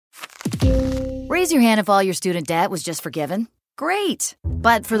Raise your hand if all your student debt was just forgiven. Great.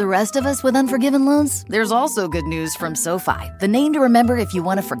 But for the rest of us with unforgiven loans, there's also good news from SoFi, the name to remember if you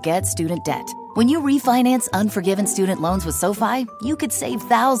want to forget student debt. When you refinance unforgiven student loans with SoFi, you could save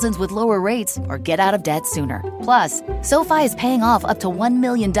thousands with lower rates or get out of debt sooner. Plus, SoFi is paying off up to $1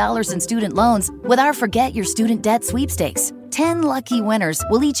 million in student loans with our Forget Your Student Debt sweepstakes. 10 lucky winners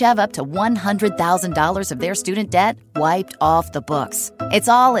will each have up to $100,000 of their student debt wiped off the books. It's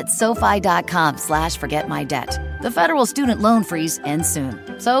all at SoFi.com/forgetmydebt. The federal student loan freeze ends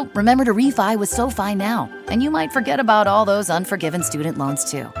soon. So remember to refi with SoFi now, and you might forget about all those unforgiven student loans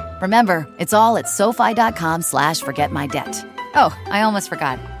too. Remember, it's all at SoFi.com/forgetmydebt. Oh, I almost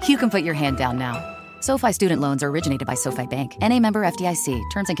forgot. You can put your hand down now. SoFi student loans are originated by SoFi Bank. NA member FDIC.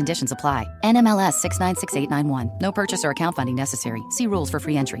 Terms and conditions apply. NMLS 696891. No purchase or account funding necessary. See rules for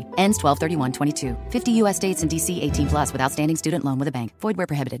free entry. Ends 12/31/22. 50 U.S. states and D.C. 18+ with outstanding student loan with a bank. Void where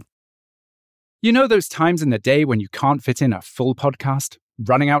prohibited. You know those times in the day when you can't fit in a full podcast?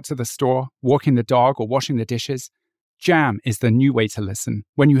 Running out to the store, walking the dog, or washing the dishes? Jam is the new way to listen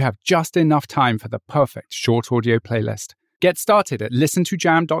when you have just enough time for the perfect short audio playlist. Get started at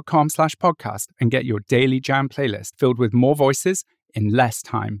listentojam.com/podcast and get your daily Jam playlist filled with more voices in less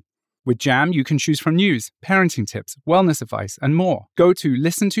time. With Jam, you can choose from news, parenting tips, wellness advice, and more. Go to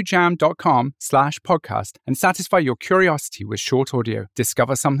listentojam.com/podcast and satisfy your curiosity with short audio.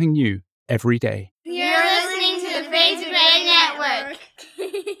 Discover something new every day. You're listening to the Fade to Gray Network.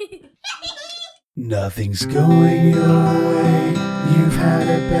 Nothing's going your way. You've had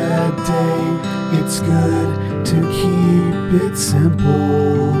a bad day. It's good to keep it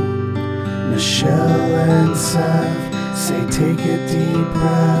simple. Michelle and Seth say take a deep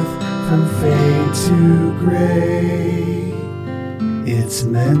breath from fade to gray. It's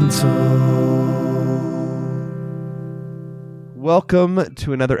mental. Welcome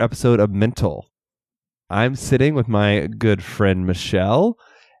to another episode of Mental. I'm sitting with my good friend Michelle,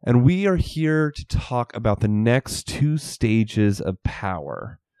 and we are here to talk about the next 2 stages of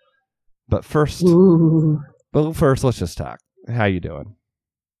power. But first, let's just talk. How you doing?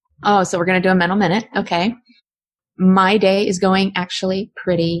 Oh, so we're going to do a mental minute. Okay. My day is going actually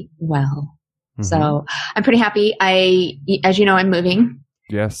pretty well. Mm-hmm. So I'm pretty happy. As you know, I'm moving.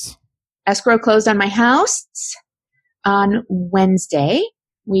 Yes. Escrow closed on my house on Wednesday.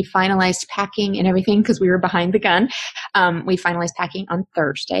 We finalized packing and everything because we were behind the gun. We finalized packing on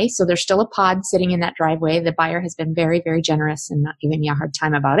Thursday. So there's still a pod sitting in that driveway. The buyer has been very, very generous and not giving me a hard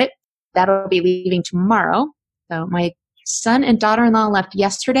time about it. That'll be leaving tomorrow. So my son and daughter-in-law left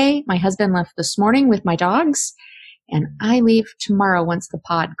yesterday. My husband left this morning with my dogs. And I leave tomorrow once the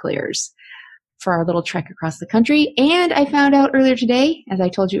pod clears for our little trek across the country. And I found out earlier today, as I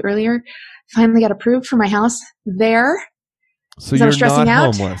told you earlier, finally got approved for my house there. So you're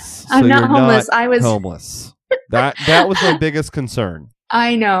not homeless. I'm not homeless. I was homeless. That was my biggest concern.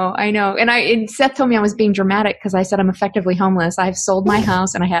 I know. And Seth told me I was being dramatic because I said I'm effectively homeless. I've sold my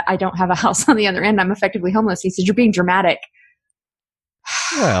house and I don't have a house on the other end. I'm effectively homeless. He said, you're being dramatic.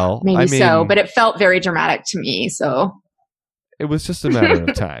 Well, maybe so, but it felt very dramatic to me. So it was just a matter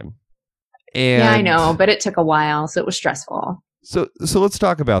of time. And yeah, I know, but it took a while, so it was stressful. So let's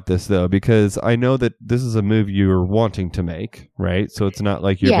talk about this though, because I know that this is a move you're wanting to make, right? So it's not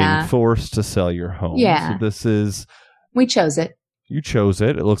like you're being forced to sell your home. Yeah. So we chose it. You chose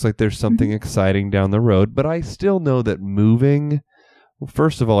it. It looks like there's something exciting down the road, but I still know that moving,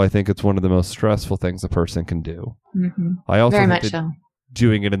 first of all, I think it's one of the most stressful things a person can do. Mm-hmm. I also very think much so.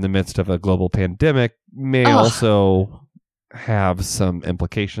 Doing it in the midst of a global pandemic may also have some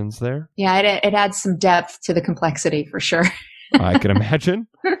implications there. Yeah, it adds some depth to the complexity for sure. I can imagine.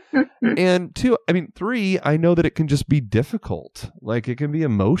 And 3, I know that it can just be difficult. Like it can be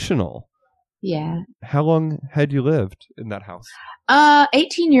emotional. Yeah. How long had you lived in that house?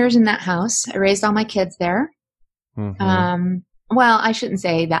 18 years in that house. I raised all my kids there. Mm-hmm. Well, I shouldn't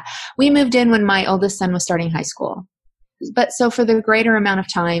say that. We moved in when my oldest son was starting high school. But so for the greater amount of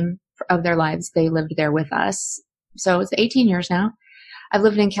time of their lives, they lived there with us. So it's 18 years now. I've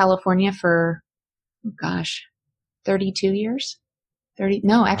lived in California for, 32 years.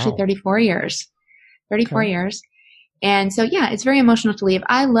 34 years. 34 years. And so, yeah, it's very emotional to leave.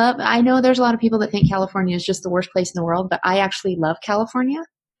 I know there's a lot of people that think California is just the worst place in the world, but I actually love California.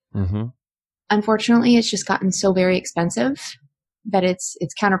 Mm-hmm. Unfortunately, it's just gotten so very expensive that it's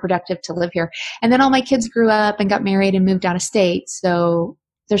counterproductive to live here. And then all my kids grew up and got married and moved out of state. So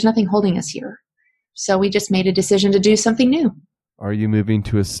there's nothing holding us here. So we just made a decision to do something new. Are you moving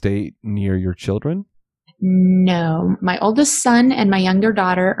to a state near your children? No. My oldest son and my younger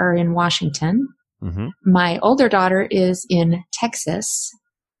daughter are in Washington. Mm-hmm. My older daughter is in Texas.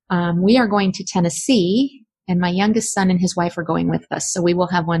 We are going to Tennessee, and my youngest son and his wife are going with us. So we will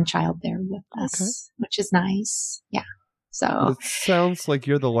have one child there with us, which is nice. Yeah. So it sounds like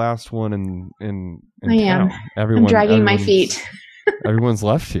you're the last one in I am. town. I'm dragging my feet. Everyone's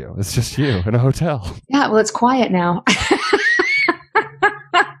left you. It's just you in a hotel. Yeah, well, it's quiet now.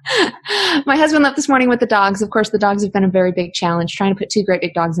 My husband left this morning with the dogs. Of course, the dogs have been a very big challenge. Trying to put 2 great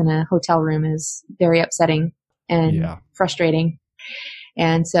big dogs in a hotel room is very upsetting and frustrating.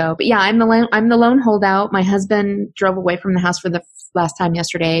 And so, but yeah, I'm the lone holdout. My husband drove away from the house for the last time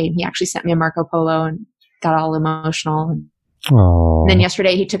yesterday. He actually sent me a Marco Polo and got all emotional. And then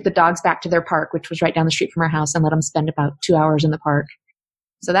yesterday he took the dogs back to their park, which was right down the street from our house, and let them spend about 2 hours in the park.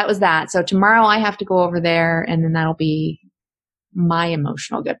 So that was that. So tomorrow I have to go over there, and then that'll be my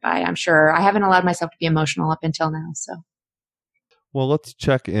emotional goodbye. I'm sure I haven't allowed myself to be emotional up until now. So, well, let's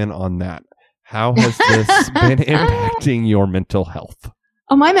check in on that. How has this been impacting your mental health?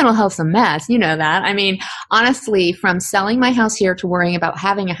 Oh, my mental health's a mess. You know that. I mean, honestly, from selling my house here to worrying about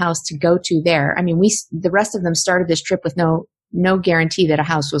having a house to go to there. I mean, the rest of them started this trip with no guarantee that a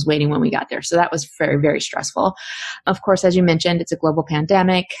house was waiting when we got there. So that was very, very stressful. Of course, as you mentioned, it's a global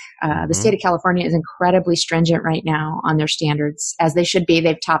pandemic. The state of California is incredibly stringent right now on their standards, as they should be.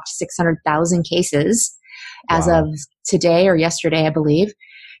 They've topped 600,000 cases as of today or yesterday, I believe.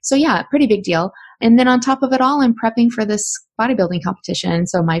 So yeah, pretty big deal. And then on top of it all, I'm prepping for this bodybuilding competition.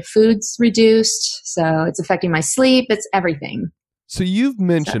 So my food's reduced. So it's affecting my sleep. It's everything. So you've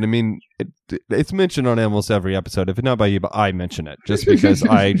mentioned, I mean, it's mentioned on almost every episode. If not by you, but I mention it just because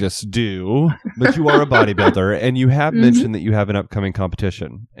I just do. But you are a bodybuilder, and you have mentioned that you have an upcoming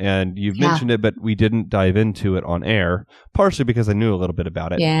competition. And you've mentioned it, but we didn't dive into it on air, partially because I knew a little bit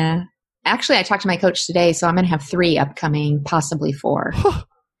about it. Yeah. Actually, I talked to my coach today, so I'm going to have 3 upcoming, possibly 4.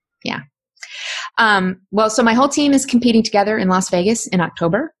 Yeah. Well, so my whole team is competing together in Las Vegas in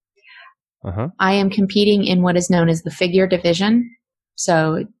October. I am competing in what is known as the figure division.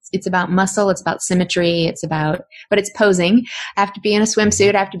 So it's about muscle, it's about symmetry, but it's posing. I have to be in a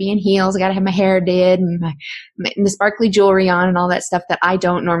swimsuit, I have to be in heels, I got to have my hair did and the sparkly jewelry on and all that stuff that I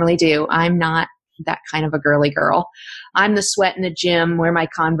don't normally do. I'm not that kind of a girly girl. I'm the sweat in the gym, wear my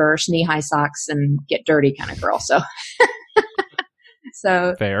Converse, knee-high socks, and get dirty kind of girl. So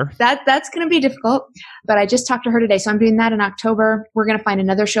fair. That's going to be difficult, but I just talked to her today. So I'm doing that in October. We're going to find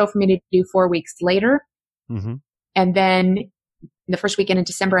another show for me to do 4 weeks later. And then the first weekend in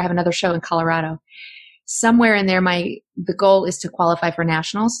December, I have another show in Colorado. Somewhere in there, the goal is to qualify for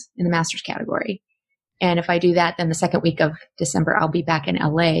nationals in the masters category. And if I do that, then the second week of December, I'll be back in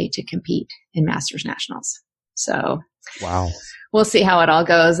LA to compete in masters nationals. So wow. We'll see how it all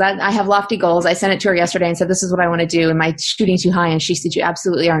goes. I have lofty goals. I sent it to her yesterday and said, this is what I want to do. Am I shooting too high? And she said, you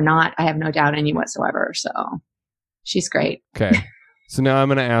absolutely are not. I have no doubt in you whatsoever. So she's great. Okay. So now I'm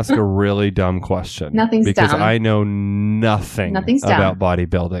going to ask a really dumb question. Nothing's because dumb. Because I know nothing about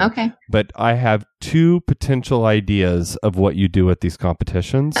bodybuilding. Okay. But I have 2 potential ideas of what you do at these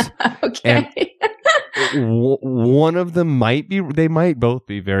competitions. Okay. And one of them they might both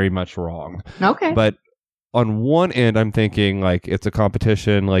be very much wrong. Okay. But on one end, I'm thinking like it's a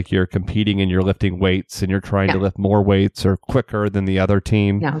competition, like you're competing and you're lifting weights and you're trying to lift more weights or quicker than the other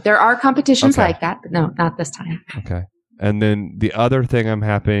team. No, there are competitions like that, but no, not this time. Okay. And then the other thing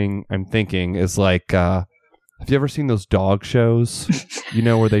I'm thinking is like, have you ever seen those dog shows?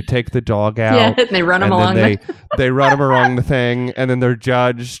 Where they take the dog out and they run them along. They run them along the thing and then they're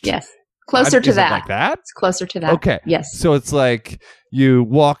judged. Yes. Closer to that. Like that? It's closer to that. Okay. Yes. So it's like you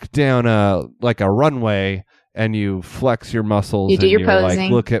walk down a runway and you flex your muscles. You do your posing.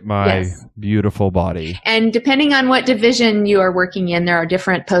 Like, look at my beautiful body. And depending on what division you are working in, there are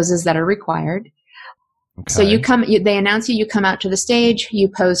different poses that are required. Okay. So they announce you come out to the stage, you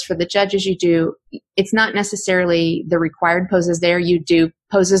pose for the judges, it's not necessarily the required poses there. You do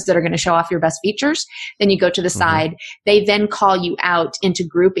poses that are going to show off your best features. Then you go to the side. They then call you out into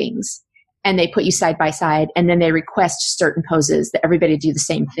groupings. And they put you side by side, and then they request certain poses that everybody do the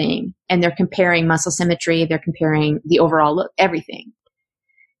same thing. And they're comparing muscle symmetry, they're comparing the overall look, everything.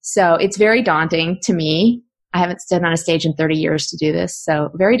 So it's very daunting to me. I haven't stood on a stage in 30 years to do this,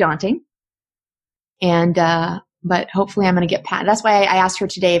 so very daunting. And but hopefully I'm going to get past. That's why I asked her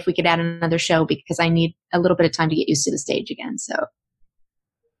today if we could add another show, because I need a little bit of time to get used to the stage again.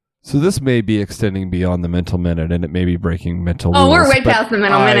 So this may be extending beyond the mental minute, and it may be breaking mental rules. Oh, we're way but past the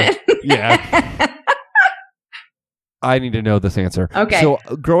mental minute. Yeah. I need to know this answer. Okay. So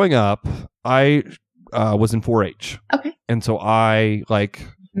growing up, I was in 4-H. Okay. And so I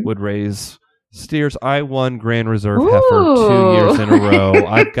would raise steers. I won Grand Reserve Heifer 2 years in a row.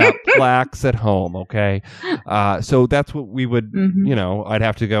 I've got plaques at home, okay? So that's what we would, I'd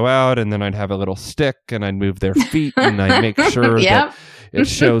have to go out and then I'd have a little stick and I'd move their feet and I'd make sure that it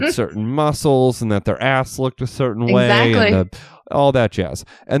showed certain muscles and that their ass looked a certain way and all that jazz.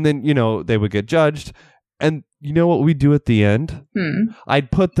 And then, they would get judged. And you know what we do at the end?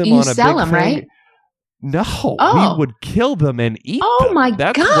 I'd put them on a sell big them, thing. right? No, Oh. we would kill them and eat them. Oh my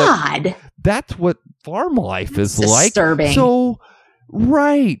God. That's what farm life is Disturbing. like. So,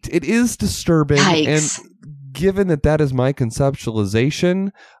 right. It is disturbing. Yikes. And given that is my conceptualization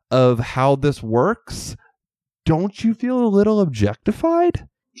of how this works, don't you feel a little objectified?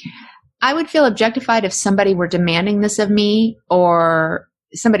 I would feel objectified if somebody were demanding this of me, or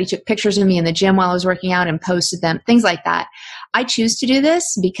somebody took pictures of me in the gym while I was working out and posted them, things like that. I choose to do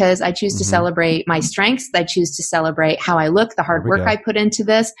this because I choose to celebrate my strengths. I choose to celebrate how I look, the hard work I put into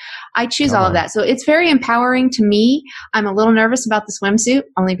this. I choose all of that. So it's very empowering to me. I'm a little nervous about the swimsuit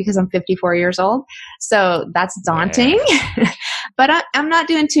only because I'm 54 years old. So that's daunting, but I'm not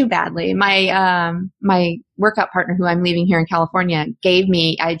doing too badly. My workout partner who I'm leaving here in California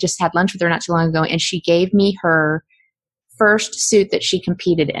I just had lunch with her not too long ago, and she gave me her first suit that she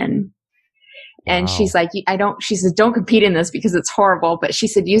competed in. And she's like, she says, don't compete in this because it's horrible. But she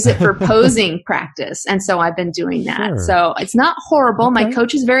said, use it for posing practice. And so I've been doing that. Sure. So it's not horrible. Okay. My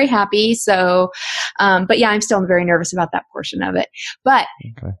coach is very happy. So, but yeah, I'm still very nervous about that portion of it. But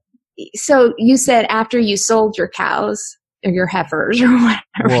so you said after you sold your cows or your heifers or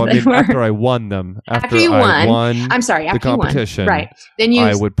whatever. After I won them, after you won, the competition, right? Then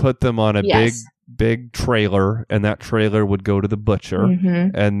I would put them on a big trailer, and that trailer would go to the butcher,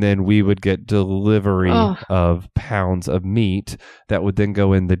 and then we would get delivery of pounds of meat that would then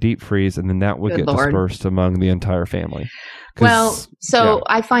go in the deep freeze, and then that would get dispersed among the entire family. Well,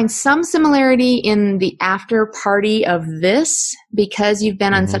 I find some similarity in the after party of this because you've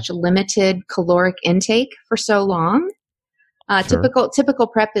been on such a limited caloric intake for so long. Typical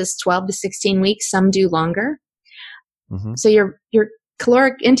prep is 12 to 16 weeks. Some do longer. So your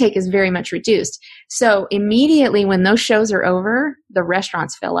caloric intake is very much reduced. So immediately when those shows are over, the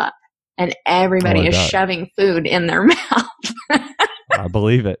restaurants fill up and everybody is shoving food in their mouth. I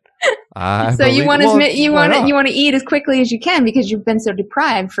believe it. You want to eat as quickly as you can because you've been so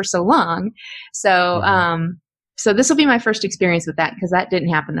deprived for so long. So so this will be my first experience with that because that didn't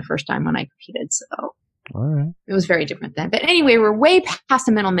happen the first time when I competed. So all right. It was very different then. But anyway, we're way past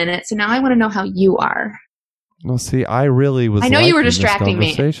a mental minute. So now I want to know how you are. Well, see, I really was. I know you were distracting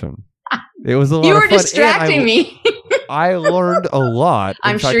me. It was a lot. You were distracting me. I learned a lot.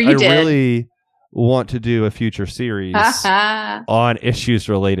 I'm sure you did. I really want to do a future series on issues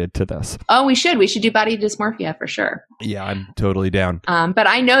related to this. Oh, we should. We should do body dysmorphia for sure. Yeah, I'm totally down. But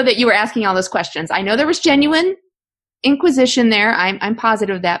I know that you were asking all those questions. I know there was genuine inquisition there. I'm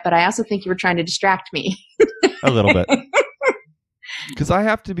positive of that, but I also think you were trying to distract me. A little bit. Because I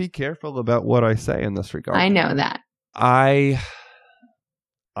have to be careful about what I say in this regard. I know that.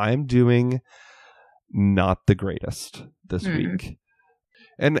 I'm doing not the greatest this week.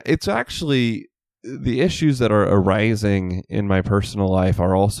 And it's actually the issues that are arising in my personal life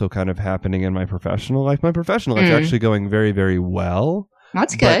are also kind of happening in my professional life. My professional life is actually going very, very well.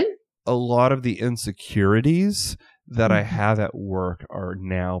 That's good. A lot of the insecurities that I have at work are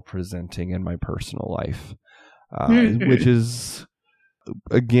now presenting in my personal life, which is,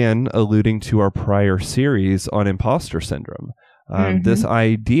 again, alluding to our prior series on imposter syndrome. This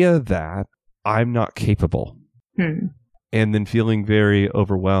idea that I'm not capable and then feeling very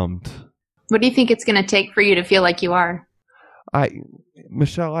overwhelmed. What do you think it's going to take for you to feel like you are?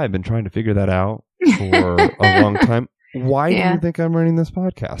 Michelle, I've been trying to figure that out for a long time. Why do you think I'm running this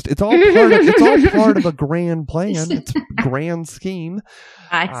podcast? It's all part of a grand plan. It's a grand scheme.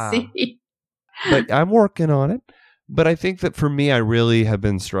 I see. But I'm working on it. But I think that for me, I really have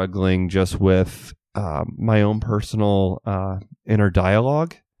been struggling just with my own personal inner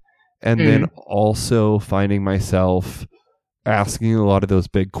dialogue. And then also finding myself asking a lot of those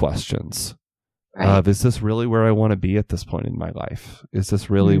big questions. Of, is this really where I want to be at this point in my life? Is this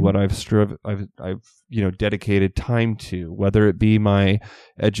really what I've dedicated time to, whether it be my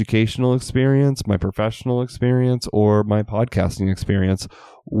educational experience, my professional experience, or my podcasting experience?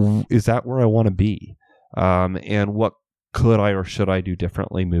 Is that where I want to be? And what could I or should I do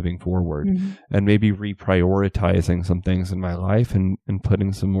differently moving forward? And maybe reprioritizing some things in my life and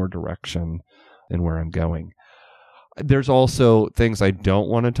putting some more direction in where I'm going. There's also things I don't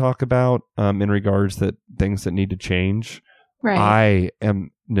want to talk about in regards that things that need to change. Right. I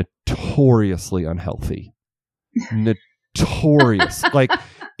am notoriously unhealthy. Notorious. Like,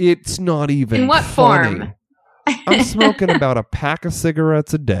 It's not even In what funny. form? I'm smoking about a pack of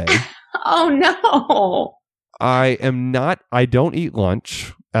cigarettes a day. Oh, no. I don't eat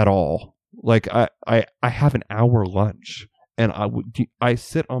lunch at all. Like I have an hour lunch and I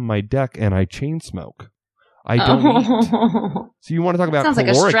sit on my deck and I chain smoke. I don't eat. So you want to talk about Sounds like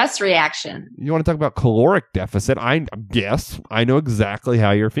a stress reaction. You want to talk about caloric deficit? Yes, I know exactly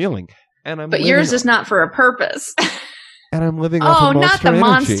how you're feeling. But yours is not for a purpose. And I'm living off of Monster not the Energy.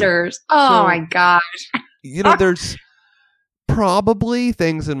 monsters. Oh, So, my gosh. There's probably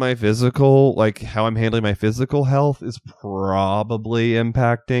things in my physical, like how I'm handling my physical health is probably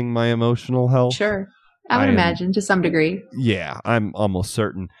impacting my emotional health. Sure. I would imagine to some degree. Yeah, I'm almost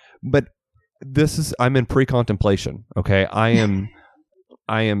certain. But I'm in pre-contemplation, okay? I'm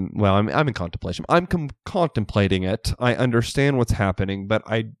in contemplation. I'm contemplating it. I understand what's happening, but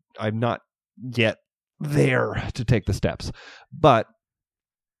I'm not yet there to take the steps. But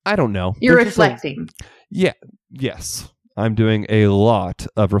I don't know. You're reflecting. Yes. I'm doing a lot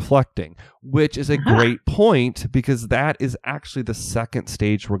of reflecting, which is a great point because that is actually the second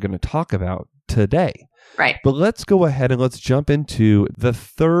stage we're going to talk about today. Right. But let's go ahead and let's jump into the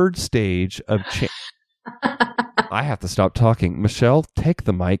third stage of change. I have to stop talking. Michelle, take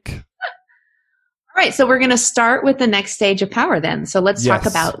the mic. All right. So we're going to start with the next stage of power then. So let's talk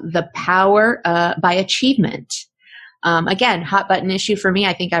about the power by achievement. Again, hot button issue for me.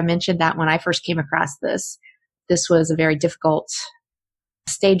 I think I mentioned that when I first came across this. This was a very difficult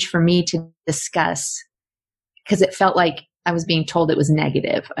stage for me to discuss because it felt like I was being told it was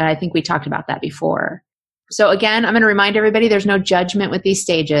negative. And I think we talked about that before. So again, I'm going to remind everybody there's no judgment with these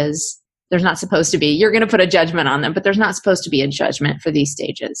stages. There's not supposed to be. You're going to put a judgment on them, but there's not supposed to be a judgment for these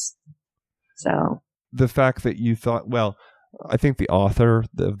stages. So the fact that you thought, well, I think the author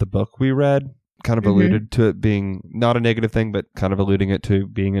of the book we read kind of alluded to it being not a negative thing, but kind of alluding it to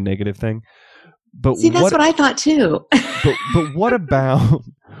being a negative thing. But see, that's what I thought too. but what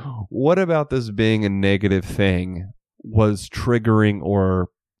about this being a negative thing was triggering or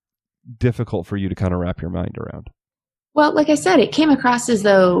difficult for you to kind of wrap your mind around? Well, like I said, it came across as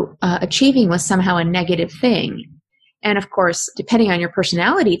though achieving was somehow a negative thing. And of course, depending on your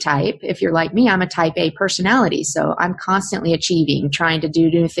personality type, if you're like me, I'm a type A personality. So I'm constantly achieving, trying to do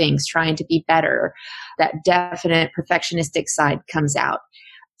new things, trying to be better. That definite perfectionistic side comes out.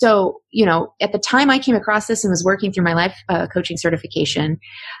 So, at the time I came across this and was working through my life coaching certification,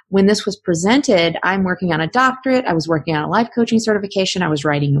 when this was presented, I'm working on a doctorate. I was working on a life coaching certification. I was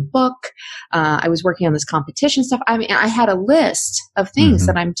writing a book. I was working on this competition stuff. I mean, I had a list of things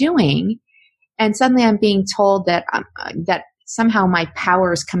that I'm doing. And suddenly I'm being told that that somehow my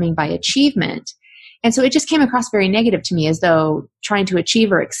power is coming by achievement. And so it just came across very negative to me, as though trying to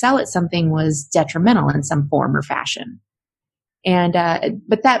achieve or excel at something was detrimental in some form or fashion. And,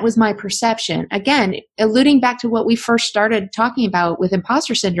 but that was my perception. Again, alluding back to what we first started talking about with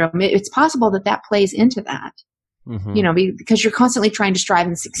imposter syndrome, it's possible that plays into that, because you're constantly trying to strive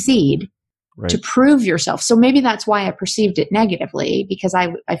and succeed to prove yourself. So maybe that's why I perceived it negatively, because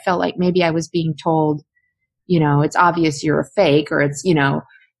I felt like maybe I was being told, it's obvious you're a fake, or it's,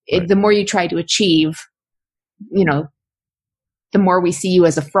 the more you try to achieve, the more we see you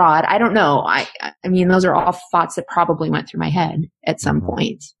as a fraud. I don't know. I mean, those are all thoughts that probably went through my head at some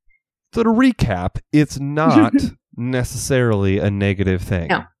point. So to recap, it's not necessarily a negative thing.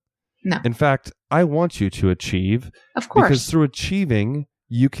 No. In fact, I want you to achieve. Of course. Because through achieving,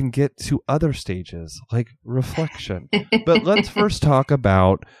 you can get to other stages like reflection. But let's first talk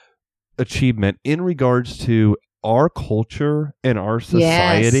about achievement in regards to our culture and our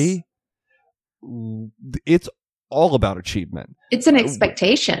society. Yes. It's all about achievement. It's an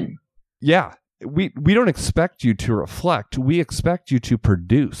expectation. Yeah. We don't expect you to reflect. We expect you to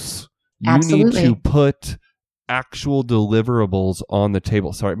produce. Absolutely. You need to put actual deliverables on the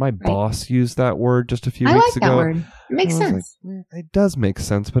table. Sorry, my boss used that word just a few weeks ago. I like that word. It makes sense. It does make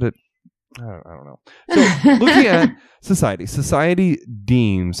sense, but I don't know. So looking at society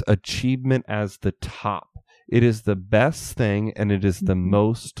deems achievement as the top. It is the best thing, and it is the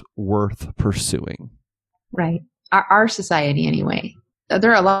most worth pursuing. Right. Our society, anyway.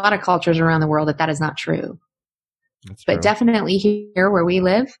 There are a lot of cultures around the world that is not true. But definitely here where we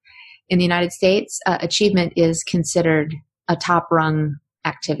live in the United States, achievement is considered a top rung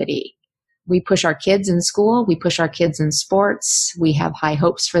activity. We push our kids in school. We push our kids in sports. We have high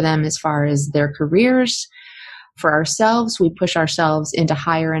hopes for them as far as their careers. For ourselves, we push ourselves into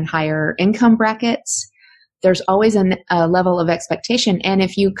higher and higher income brackets. There's always a level of expectation. And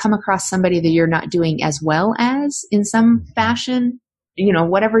if you come across somebody that you're not doing as well as in some fashion,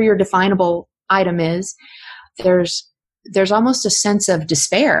 whatever your definable item is, there's there's almost a sense of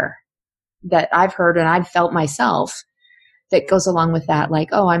despair that I've heard and I've felt myself that goes along with that. Like,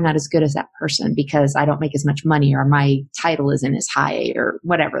 oh, I'm not as good as that person because I don't make as much money, or my title isn't as high, or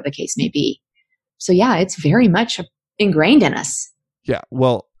whatever the case may be. So yeah, it's very much ingrained in us. Yeah.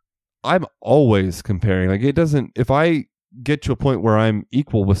 Well, I'm always comparing. Like, it doesn't, if I get to a point where I'm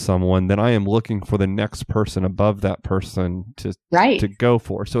equal with someone, then I am looking for the next person above that person to go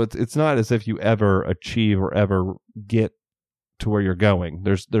for. So it's not as if you ever achieve or ever get to where you're going.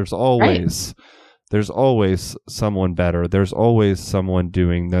 There's always someone better. There's always someone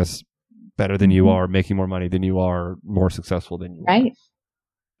doing this better than you are, making more money than you are, more successful than you are.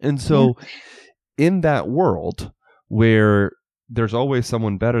 And so in that world where there's always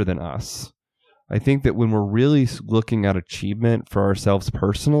someone better than us, I think that when we're really looking at achievement for ourselves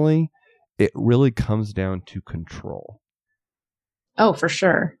personally, it really comes down to control. Oh, for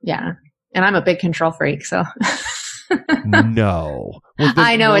sure. Yeah. And I'm a big control freak, so... No. Well,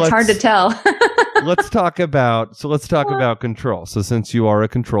 I know, it's hard to tell. let's talk about control. So since you are a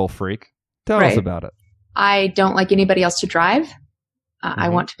control freak, tell us about it. I don't like anybody else to drive. I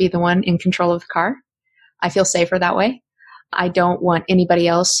want to be the one in control of the car. I feel safer that way. I don't want anybody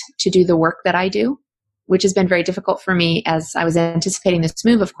else to do the work that I do, which has been very difficult for me as I was anticipating this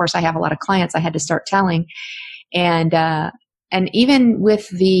move. Of course, I have a lot of clients I had to start telling. And even with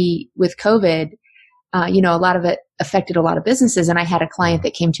COVID, a lot of it affected a lot of businesses. And I had a client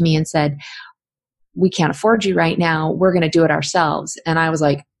that came to me and said, we can't afford you right now. We're going to do it ourselves. And I was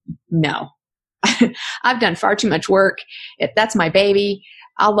like, no, I've done far too much work. That's my baby.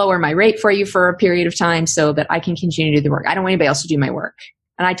 I'll lower my rate for you for a period of time so that I can continue to do the work. I don't want anybody else to do my work.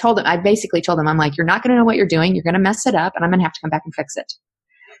 And I basically told him, I'm like, you're not going to know what you're doing. You're going to mess it up and I'm going to have to come back and fix it.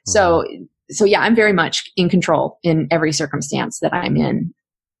 So yeah, I'm very much in control in every circumstance that I'm in,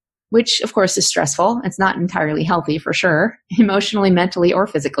 which of course is stressful. It's not entirely healthy for sure, emotionally, mentally, or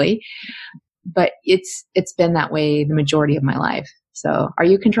physically, but it's been that way the majority of my life. So are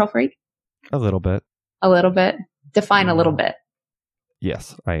you a control freak? A little bit. A little bit? Define a little bit.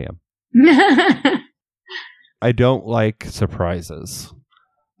 Yes, I am. I don't like surprises.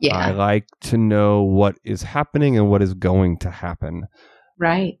 Yeah. I like to know what is happening and what is going to happen.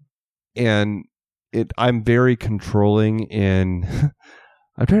 Right. And I'm very controlling in...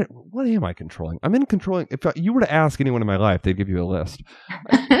 what am I controlling? I'm in controlling. If you were to ask anyone in my life, they'd give you a list.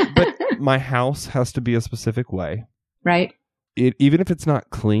 But my house has to be a specific way. Right. Even if it's not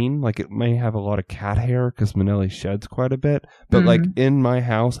clean, like it may have a lot of cat hair because Manelli sheds quite a bit. But like in my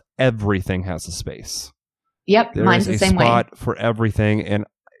house, everything has a space. Yep. Mine's the same way. There's a spot for everything.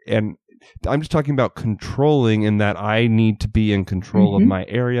 And I'm just talking about controlling in that I need to be in control of my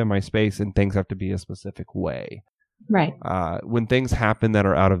area, my space, and things have to be a specific way. Right. When things happen that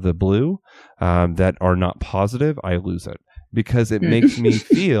are out of the blue, that are not positive, I lose it because it makes me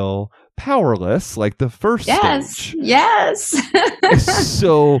feel powerless, like the first stage. Yes.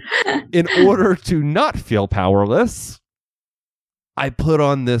 So in order to not feel powerless, I put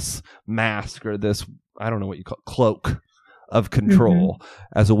on this mask or this, I don't know what you call it, cloak of control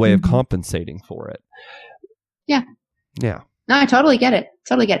as a way of compensating for it. Yeah. Yeah. No, I totally get it.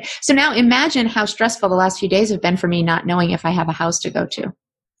 Totally get it. So now imagine how stressful the last few days have been for me not knowing if I have a house to go to.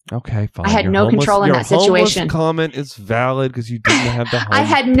 Okay, fine. I had no control in that situation. Your comment is valid because you didn't have the home. I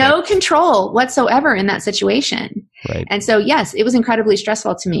had no control whatsoever in that situation. Right. And so, yes, it was incredibly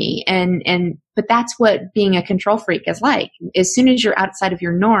stressful to me. But that's what being a control freak is like. As soon as you're outside of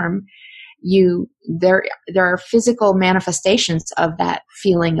your norm, there are physical manifestations of that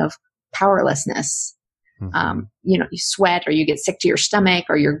feeling of powerlessness. You sweat or you get sick to your stomach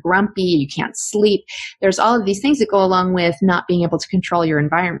or you're grumpy, you can't sleep. There's all of these things that go along with not being able to control your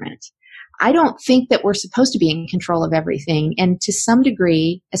environment. I don't think that we're supposed to be in control of everything. And to some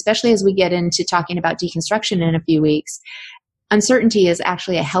degree, especially as we get into talking about deconstruction in a few weeks, uncertainty is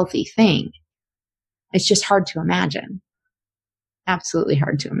actually a healthy thing. It's just hard to imagine. Absolutely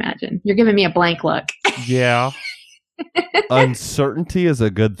hard to imagine. You're giving me a blank look. Yeah. Uncertainty is a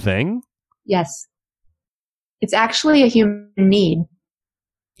good thing? Yes. It's actually a human need.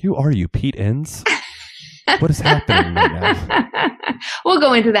 Who are you, Pete Enns? What is happening right now? We'll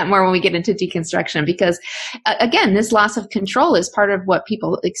go into that more when we get into deconstruction because, again, this loss of control is part of what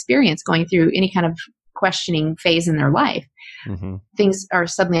people experience going through any kind of questioning phase in their life. Things are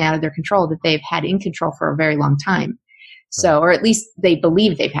suddenly out of their control that they've had in control for a very long time. So, or at least they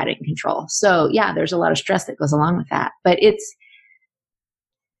believe they've had it in control. So, yeah, there's a lot of stress that goes along with that. But it's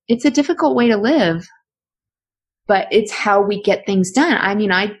a difficult way to live. But it's how we get things done. I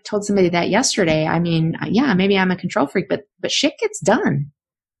mean, I told somebody that yesterday. I mean, yeah, maybe I'm a control freak, but shit gets done.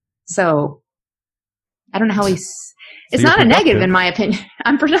 So I don't know how it's you're not a negative productive. in my opinion.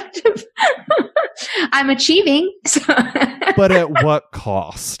 I'm productive. I'm achieving. So But at what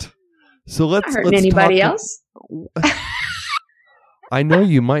cost? So let's not hurting anybody talk. else. I know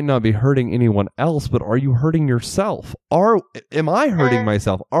you might not be hurting anyone else, but are you hurting yourself? Am I hurting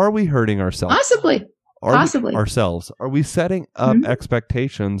myself? Are we hurting ourselves? Possibly. Possibly. Ourselves. Are we setting up Mhm.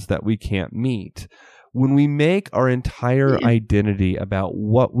 expectations that we can't meet? When we make our entire identity about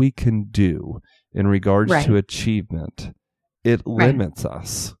what we can do in regards Right. to achievement, it Right. limits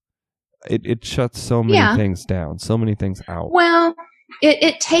us. It shuts so many Yeah. things down, so many things out. Well,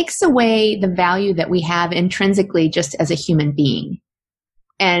 it takes away the value that we have intrinsically just as a human being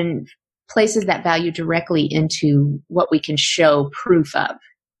and places that value directly into what we can show proof of,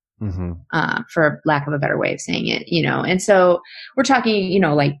 Mm-hmm. for lack of a better way of saying it, And so we're talking,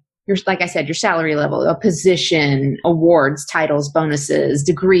 like I said, your salary level, a position, awards, titles, bonuses,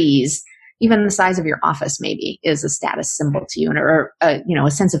 degrees, even the size of your office maybe is a status symbol to you, or a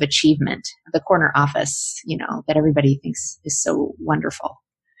sense of achievement. The corner office, that everybody thinks is so wonderful.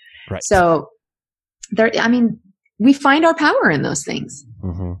 Right. So we find our power in those things.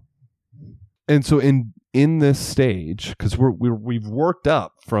 Mm-hmm. And so in this stage, because we've worked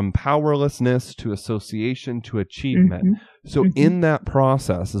up from powerlessness to association to achievement. Mhm. So Mhm. in that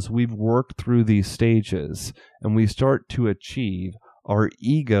process, as we've worked through these stages and we start to achieve, our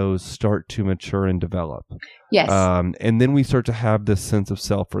egos start to mature and develop. Yes. And then we start to have this sense of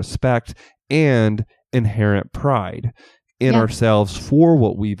self-respect and inherent pride in Yeah. ourselves for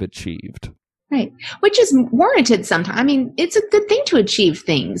what we've achieved. Right. Which is warranted sometimes. It's a good thing to achieve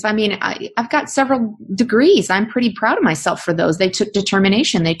things. I've got several degrees. I'm pretty proud of myself for those. They took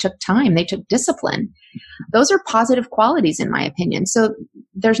determination. They took time. They took discipline. Those are positive qualities in my opinion. So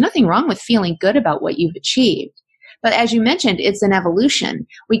there's nothing wrong with feeling good about what you've achieved. But as you mentioned, it's an evolution.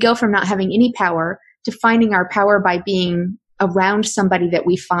 We go from not having any power to finding our power by being around somebody that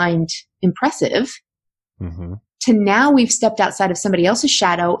we find impressive. Mm-hmm. To now we've stepped outside of somebody else's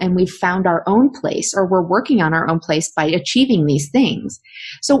shadow and we've found our own place, or we're working on our own place by achieving these things.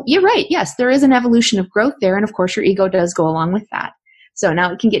 So you're right. Yes, there is an evolution of growth there. And of course, your ego does go along with that. So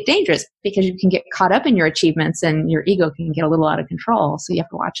now it can get dangerous because you can get caught up in your achievements and your ego can get a little out of control. So you have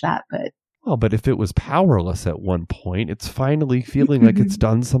to watch that. But if it was powerless at one point, it's finally feeling like it's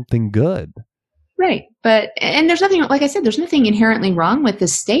done something good. Right. And there's nothing, like I said, there's nothing inherently wrong with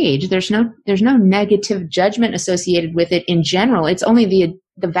this stage. There's no negative judgment associated with it in general. It's only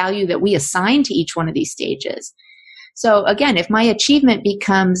the value that we assign to each one of these stages. So again, if my achievement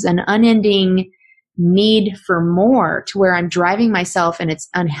becomes an unending need for more to where I'm driving myself and it's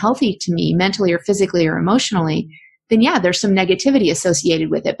unhealthy to me mentally or physically or emotionally, then yeah, there's some negativity associated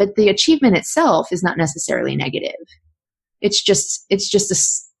with it. But the achievement itself is not necessarily negative. It's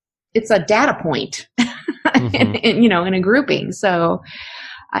a data point, Mm-hmm. in a grouping. So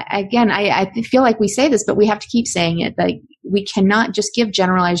I feel like we say this, but we have to keep saying it. Like we cannot just give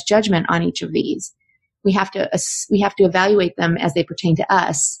generalized judgment on each of these. We have to evaluate them as they pertain to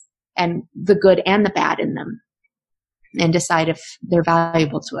us and the good and the bad in them and decide if they're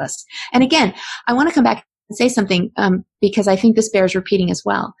valuable to us. And again, I want to come back and say something, because I think this bears repeating as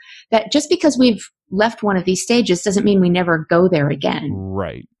well, that just because we've left one of these stages doesn't mean we never go there again.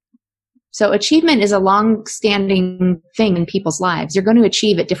 Right. So achievement is a long-standing thing in people's lives. You're going to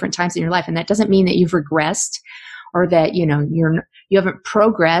achieve at different times in your life, and that doesn't mean that you've regressed or that you haven't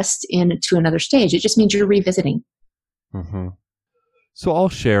progressed into another stage. It just means you're revisiting. Mm-hmm. So I'll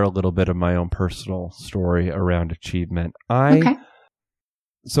share a little bit of my own personal story around achievement. Okay.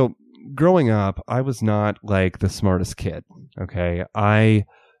 So growing up, I was not like the smartest kid. Okay.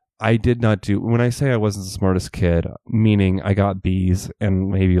 I did not do, when I say I wasn't the smartest kid, meaning I got B's and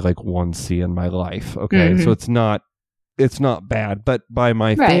maybe like 1 C in my life. Okay. Mm-hmm. So it's not bad, but by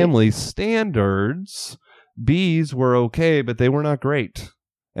my Right. family's standards, B's were okay, but they were not great.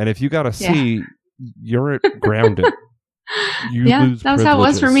 And if you got a C, you're grounded. You lose that was how it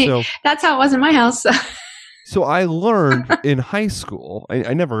was for me. privileges. That's how it was in my house. So I learned in high school,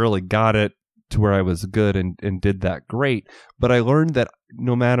 I never really got it to where I was good and did that great, but I learned that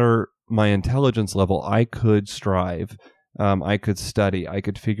no matter my intelligence level, I could strive, I could study, I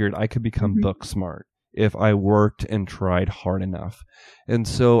could figure it, I could become Mm-hmm. book smart if I worked and tried hard enough. And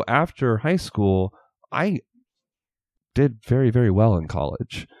so after high school, I did very, very well in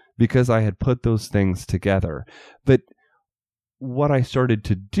college because I had put those things together. But what I started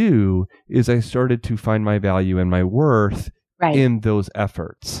to do is I started to find my value and my worth Right. in those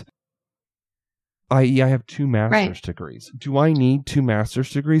efforts. I have 2 master's degrees. Do I need 2 master's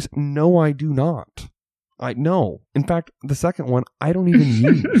degrees? No, I do not. No. In fact, the second one, I don't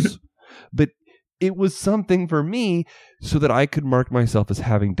even use. But it was something for me so that I could mark myself as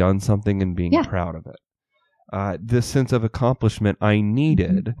having done something and being proud of it. This sense of accomplishment I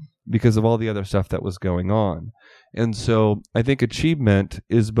needed because of all the other stuff that was going on. And so I think achievement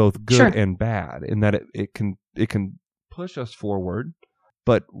is both good and bad in that it can push us forward,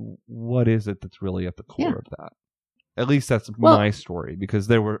 but what is it that's really at the core of that? At least that's my story, because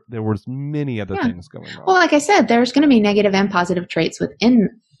there was many other things going on. Well, like I said, there's going to be negative and positive traits within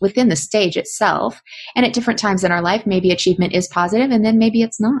the stage itself. And at different times in our life, maybe achievement is positive and then maybe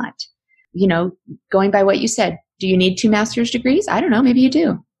it's not. You know, going by what you said, do you need 2 master's degrees? I don't know. Maybe you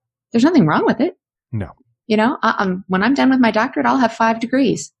do. There's nothing wrong with it. No. You know, when I'm done with my doctorate, I'll have 5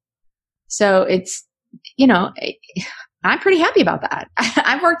 degrees. So it's, you know, I'm pretty happy about that.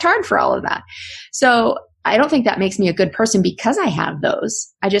 I've worked hard for all of that. So I don't think that makes me a good person because I have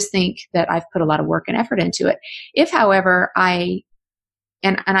those. I just think that I've put a lot of work and effort into it. If, however, I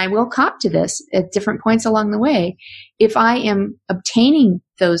will cop to this at different points along the way, if I am obtaining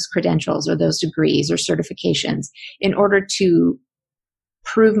those credentials or those degrees or certifications in order to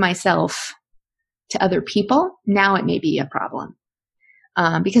prove myself to other people, now it may be a problem.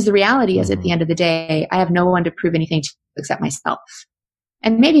 Because the reality is, at the end of the day, I have no one to prove anything to except myself.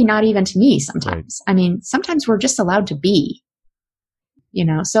 And maybe not even to me sometimes. Right. I mean, sometimes we're just allowed to be, you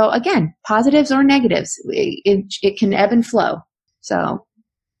know. So again, positives or negatives, it can ebb and flow. So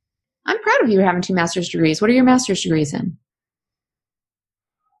I'm proud of you having 2 master's degrees. What are your master's degrees in?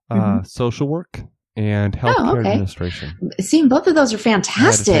 Social work and healthcare administration. See, both of those are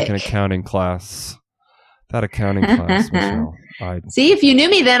fantastic. I had to take an accounting class. That accounting class, Michelle. See, if you knew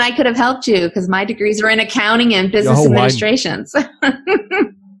me then, I could have helped you because my degrees are in accounting and business administrations.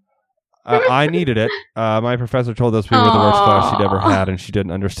 I needed it. My professor told us we were the worst class she'd ever had, and she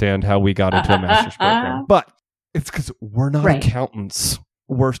didn't understand how we got into a master's program. But it's because we're not accountants.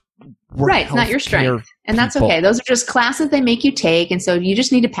 We're right. It's not your strength. And that's okay. Those are just classes they make you take, and so you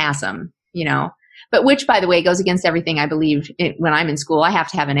just need to pass them, you know. But which, by the way, goes against everything I believe when I'm in school. I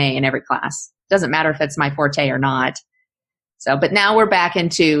have to have an A in every class. Doesn't matter if it's my forte or not. So, but now we're back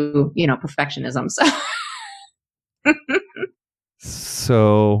into, you know, perfectionism.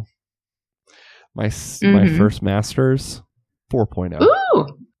 So my first master's, 4.0. Ooh.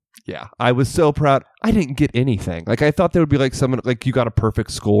 Yeah. I was so proud. I didn't get anything. Like, I thought there would be like someone, like you got a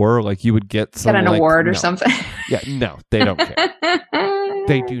perfect score, like you would get some an award or something. Yeah. No, they don't care.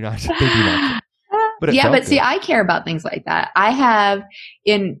 They do not care. But see, I care about things like that. I have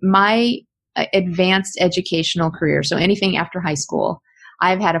in my advanced educational career, so anything after high school,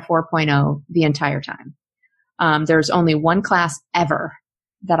 I've had a 4.0 the entire time. There's only one class ever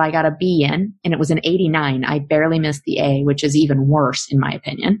that I got a B in, and it was an 89. I barely missed the A, which is even worse in my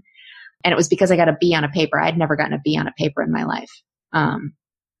opinion. And it was because I got a B on a paper. I'd never gotten a B on a paper in my life. And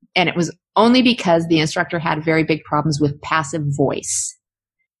it was only because the instructor had very big problems with passive voice,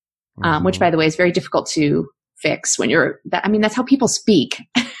 which, by the way, is very difficult to fix when that's how people speak.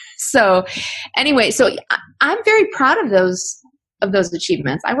 So anyway, so I'm very proud of those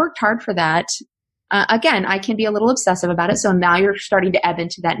achievements. I worked hard for that. Again, I can be a little obsessive about it. So now you're starting to ebb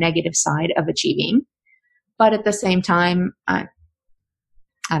into that negative side of achieving. But at the same time, I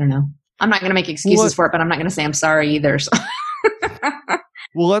don't know. I'm not going to make excuses for it, but I'm not going to say I'm sorry either. So.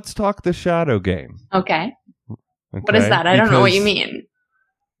 Well, let's talk the shadow game. Okay. What is that? I don't know what you mean.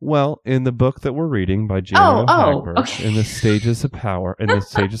 Well, in the book that we're reading by J.O. Hagberg, in the Stages of Power,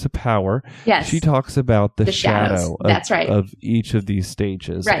 yes, she talks about the shadow of each of these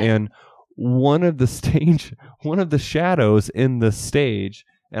stages. Right. And one of the shadows in the stage,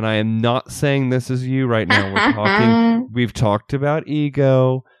 and I am not saying this is you right now. We've talked about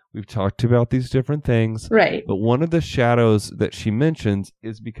ego. We've talked about these different things. Right. But one of the shadows that she mentions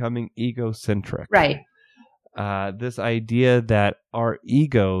is becoming egocentric. Right. This idea that our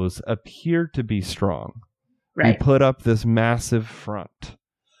egos appear to be strong. Right. We put up this massive front.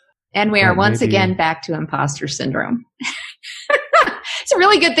 And we are once again back to imposter syndrome. It's a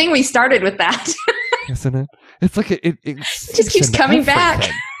really good thing we started with that. Isn't it? It's like it just keeps coming back.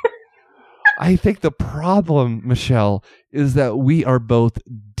 I think the problem, Michelle, is that we are both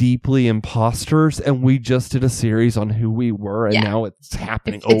deeply imposters, and we just did a series on who we were, and now it's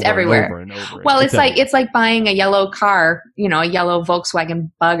happening it's everywhere. and over and over. Well, it's like buying a yellow car, you know, a yellow Volkswagen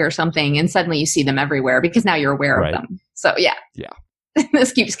Bug or something, and suddenly you see them everywhere because now you're aware of them. So yeah.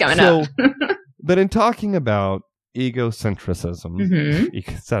 This keeps coming up. But in talking about egocentrism,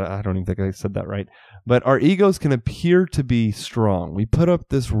 I don't even think I said that right, but our egos can appear to be strong. We put up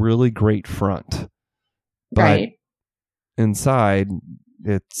this really great front, but inside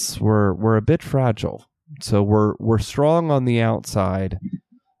we're a bit fragile. So we're strong on the outside,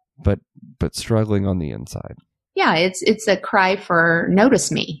 but but struggling on the inside. Yeah, it's a cry for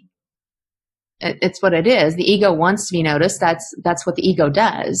notice me. It's what it is. The ego wants to be noticed. That's what the ego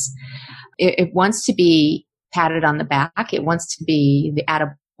does. It wants to be patted on the back. It wants to be the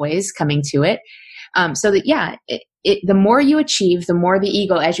attaboys coming to it. So that, yeah, the more you achieve, the more the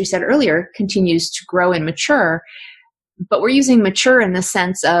ego, as you said earlier, continues to grow and mature. But we're using mature in the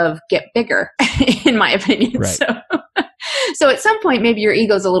sense of get bigger, in my opinion. Right. So at some point, maybe your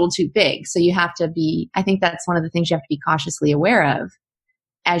ego's a little too big. So you have to be, I think that's one of the things you have to be cautiously aware of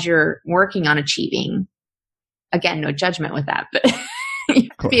as you're working on achieving. Again, no judgment with that, but you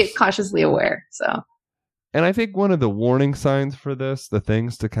have to be cautiously aware. So. And I think one of the warning signs for this, the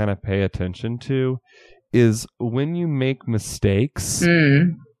things to kind of pay attention to, is when you make mistakes,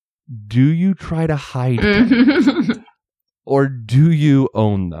 do you try to hide them? Or do you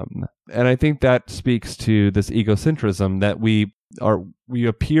own them? And I think that speaks to this egocentrism that we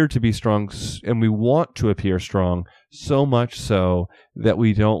appear to be strong and we want to appear strong, so much so that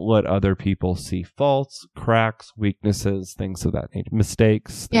we don't let other people see faults, cracks, weaknesses, things of that nature,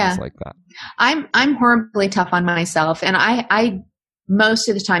 mistakes, things like that. I'm horribly tough on myself, and I most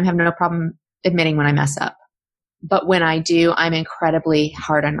of the time have no problem admitting when I mess up. But when I do, I'm incredibly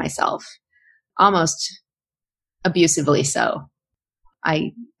hard on myself, almost abusively so.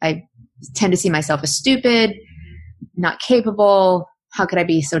 I tend to see myself as stupid, not capable. How could I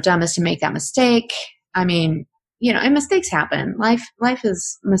be so dumb as to make that mistake? I mean, and mistakes happen. Life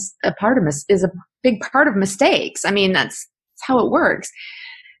is a big part of mistakes. I mean, that's how it works.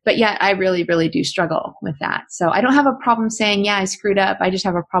 But yet I really, really do struggle with that. So I don't have a problem saying, yeah, I screwed up. I just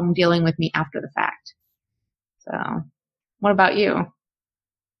have a problem dealing with me after the fact. So what about you?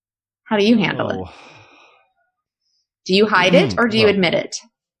 How do you handle it? Do you hide it or do you admit it?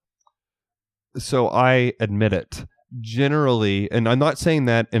 So I admit it generally, and I'm not saying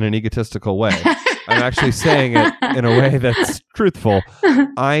that in an egotistical way. I'm actually saying it in a way that's truthful.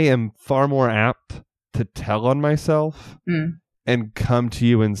 I am far more apt to tell on myself and come to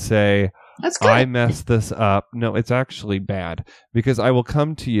you and say, that's good. I messed this up. No, it's actually bad. Because I will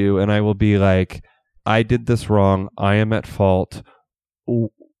come to you and I will be like, I did this wrong. I am at fault.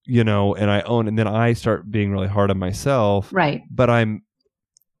 And I own, and then I start being really hard on myself. Right. But I'm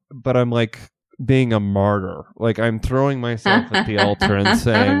like being a martyr. Like I'm throwing myself at the altar and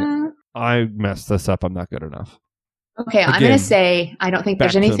saying, I messed this up. I'm not good enough. Okay. Again, I'm going to say, I don't think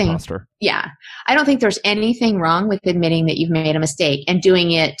there's anything. Yeah. I don't think there's anything wrong with admitting that you've made a mistake and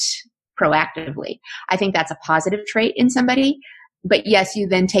doing it proactively. I think that's a positive trait in somebody, but yes, you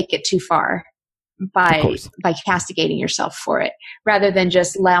then take it too far by castigating yourself for it rather than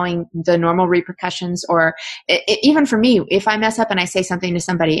just allowing the normal repercussions. Or even for me, if I mess up and I say something to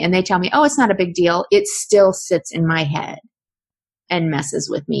somebody and they tell me, oh, it's not a big deal, it still sits in my head and messes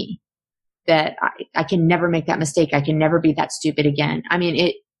with me that I can never make that mistake. I can never be that stupid again. I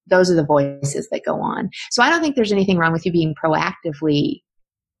mean, those are the voices that go on. So I don't think there's anything wrong with you being proactively,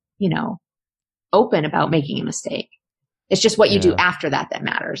 open about making a mistake. It's just what you do after that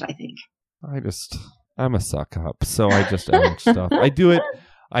matters, I think. I'm a suck up, so I just own stuff. I do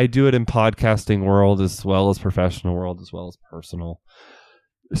it in podcasting world as well as professional world as well as personal.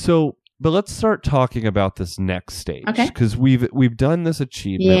 So, but let's start talking about this next stage. Okay. Because we've done this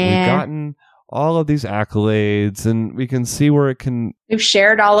achievement. Yeah. We've gotten all of these accolades and we can see where it can. We've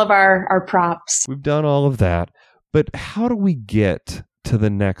shared all of our props. We've done all of that. But how do we get to the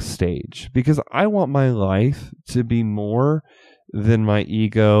next stage? Because I want my life to be more than my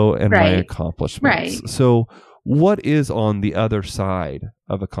ego and my accomplishments. Right. So what is on the other side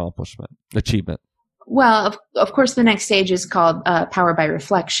of achievement? Well, of course, the next stage is called Power by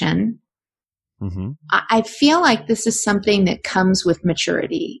Reflection. Mm-hmm. I feel like this is something that comes with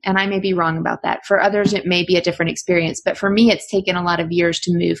maturity, and I may be wrong about that. For others, it may be a different experience, but for me, it's taken a lot of years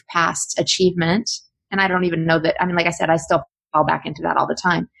to move past achievement, and I don't even know that. I mean, like I said, I still fall back into that all the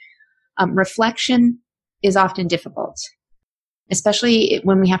time. Reflection is often difficult, especially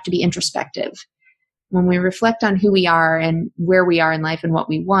when we have to be introspective. When we reflect on who we are and where we are in life and what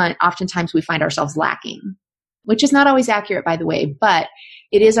we want, oftentimes we find ourselves lacking, which is not always accurate, by the way, but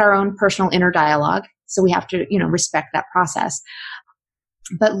it is our own personal inner dialogue. So we have to, respect that process.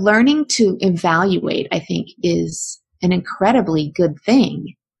 But learning to evaluate, I think, is an incredibly good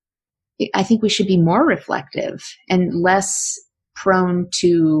thing. I think we should be more reflective and less prone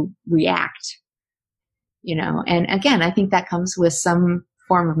to react, and again, I think that comes with some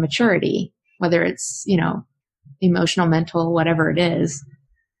form of maturity, whether it's, emotional, mental, whatever it is.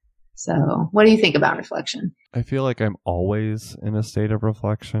 So what do you think about reflection? I feel like I'm always in a state of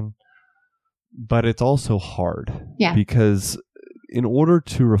reflection, but it's also hard. Yeah. Because in order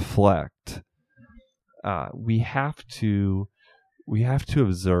to reflect, we have to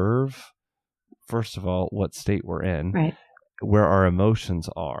observe, first of all, what state we're in, Right. where our emotions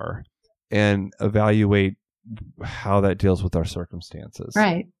are, and evaluate how that deals with our circumstances.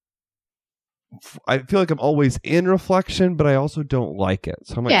 Right. I feel like I'm always in reflection, but I also don't like it.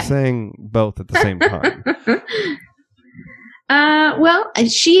 So I'm like Yeah. saying both at the same time. Well,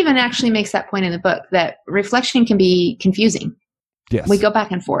 she even actually makes that point in the book that reflection can be confusing. Yes. We go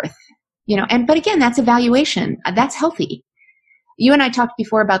back and forth, but again, that's evaluation. That's healthy. You and I talked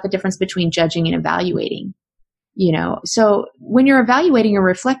before about the difference between judging and evaluating, so when you're evaluating or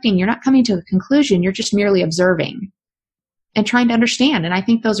reflecting, you're not coming to a conclusion. You're just merely observing and trying to understand. And I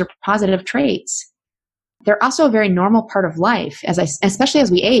think those are positive traits. They're also a very normal part of life, especially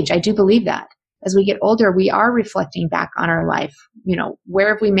as we age. I do believe that. As we get older, we are reflecting back on our life. Where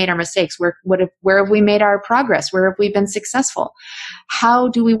have we made our mistakes? Where have we made our progress? Where have we been successful? How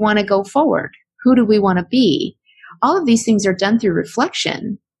do we want to go forward? Who do we want to be? All of these things are done through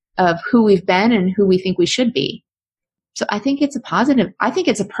reflection of who we've been and who we think we should be. So I think it's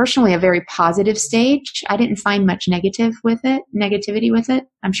personally a very positive stage. I didn't find much negativity with it.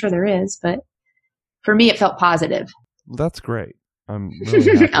 I'm sure there is, but for me, it felt positive. Well, that's great. I'm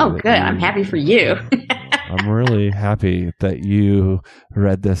really happy. Oh, good. I'm happy for you. I'm really happy that you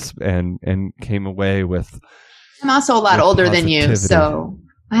read this and came away with. I'm also a lot older than you, positivity. so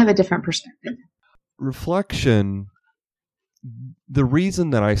I have a different perspective. Reflection. The reason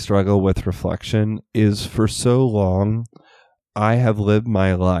that I struggle with reflection is for so long, I have lived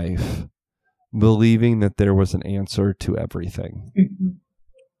my life believing that there was an answer to everything.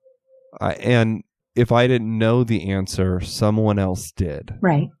 Mm-hmm. And if I didn't know the answer, someone else did.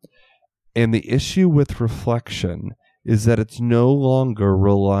 Right. And the issue with reflection is that it's no longer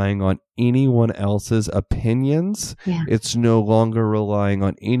relying on anyone else's opinions. Yeah. It's no longer relying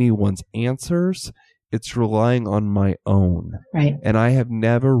on anyone's answers. It's relying on my own. Right. And I have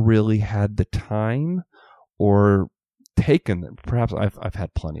never really had the time or taken, perhaps I've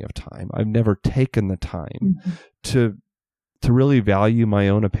had plenty of time. I've never taken the time to really value my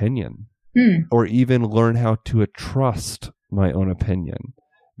own opinion. Or even learn how to trust my own opinion,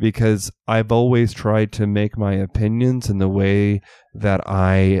 because I've always tried to make my opinions and the way that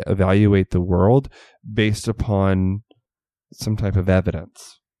I evaluate the world based upon some type of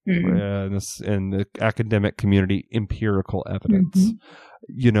evidence. In the academic community, empirical evidence.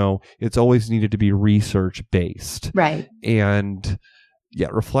 It's always needed to be research based. Right. And yeah,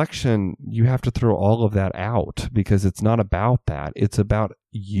 reflection, you have to throw all of that out because it's not about that. It's about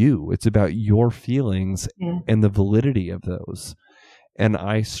you. It's about your feelings and the validity of those. And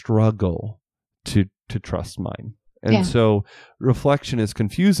I struggle to trust mine. And so reflection is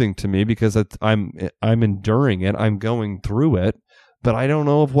confusing to me because I'm enduring it. I'm going through it, but I don't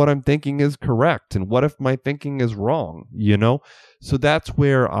know if what I'm thinking is correct. And what if my thinking is wrong? So that's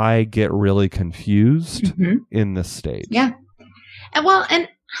where I get really confused in this stage. Yeah. And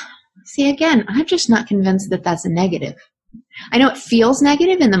see, again, I'm just not convinced that that's a negative. I know it feels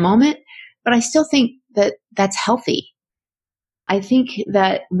negative in the moment, but I still think that that's healthy. I think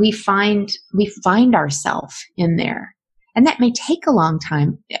that we find ourselves in there, and that may take a long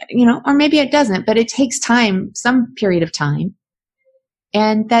time, or maybe it doesn't, but it takes time, some period of time.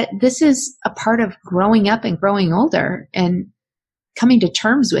 And that this is a part of growing up and growing older and coming to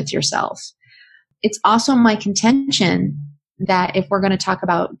terms with yourself. It's also my contention that if we're going to talk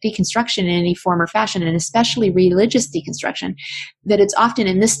about deconstruction in any form or fashion, and especially religious deconstruction, that it's often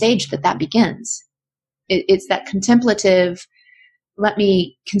in this stage that begins. It's that contemplative, let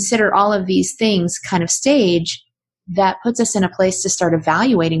me consider all of these things kind of stage that puts us in a place to start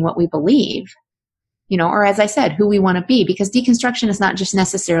evaluating what we believe, or as I said, who we want to be, because deconstruction is not just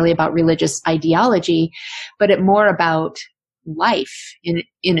necessarily about religious ideology, but it more about life in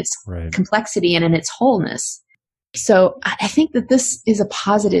its complexity and in its wholeness. So I think that this is a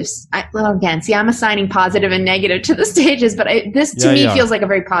positive. I'm assigning positive and negative to the stages, but this to me feels like a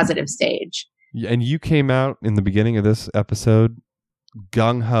very positive stage. And you came out in the beginning of this episode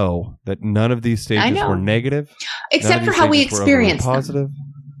gung-ho that none of these stages were negative. Except for how we experience them. Positive.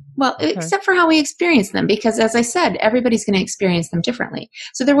 Well, except for how we experience them, because as I said, everybody's going to experience them differently.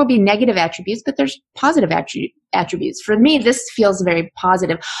 So there will be negative attributes, but there's positive attributes. For me, this feels very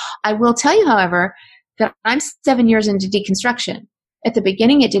positive. I will tell you, however, that I'm 7 years into deconstruction. At the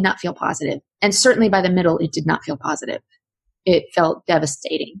beginning, it did not feel positive. And certainly by the middle, it did not feel positive. It felt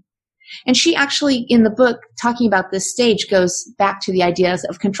devastating. And she actually, in the book, talking about this stage, goes back to the ideas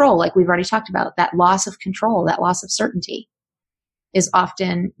of control, like we've already talked about. That loss of control, that loss of certainty is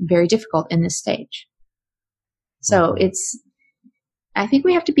often very difficult in this stage. So it's I think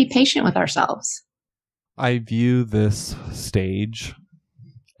we have to be patient with ourselves. I view this stage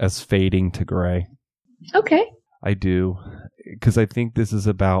as fading to gray. Okay. I do. Because I think this is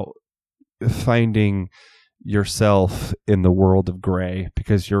about finding yourself in the world of gray,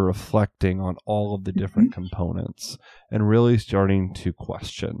 because you're reflecting on all of the different components and really starting to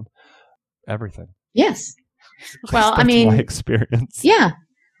question everything. Yes. Well, That's my experience. Yeah.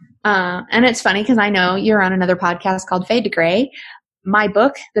 And it's funny because I know you're on another podcast called Fade to Gray. My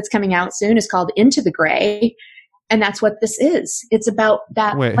book that's coming out soon is called Into the Gray. And that's what this is. It's about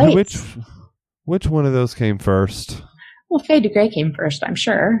that place. Which one of those came first? Well, Fade to Gray came first, I'm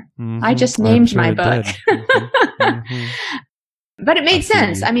sure. Mm-hmm. I just named my book. Mm-hmm. But it made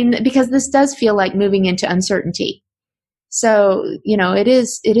sense. I mean, because this does feel like moving into uncertainty. So, it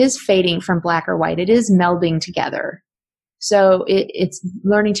is fading from black or white. It is melding together. So it's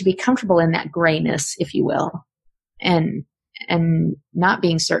learning to be comfortable in that grayness, if you will, and not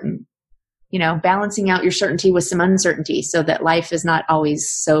being certain, balancing out your certainty with some uncertainty so that life is not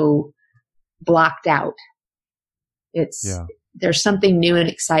always so blocked out. There's something new and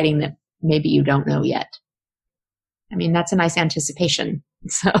exciting that maybe you don't know yet. I mean, that's a nice anticipation.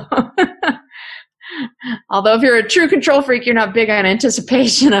 So, although if you're a true control freak, you're not big on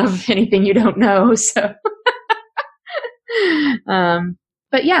anticipation of anything you don't know. So,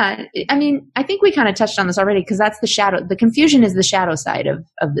 but yeah, I mean, I think we kind of touched on this already because that's the shadow. The confusion is the shadow side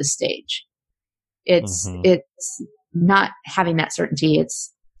of this stage. It's not having that certainty.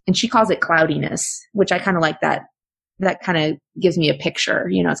 And she calls it cloudiness, which I kind of like that. That kind of gives me a picture.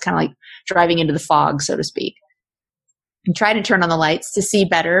 It's kind of like driving into the fog, so to speak. And try to turn on the lights to see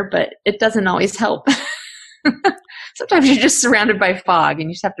better, but it doesn't always help. Sometimes you're just surrounded by fog and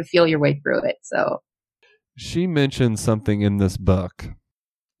you just have to feel your way through it. So she mentioned something in this book,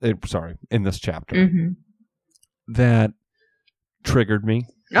 in this chapter, that triggered me.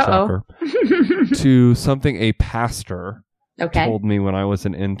 Shocker, to something a pastor told me when I was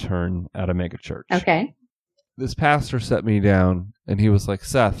an intern at a megachurch. Okay. This pastor set me down and he was like,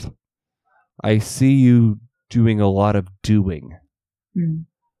 Seth, I see you doing a lot of doing.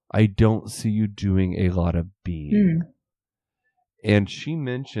 I don't see you doing a lot of being. And she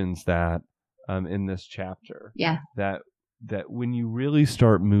mentions that in this chapter. Yeah. That when you really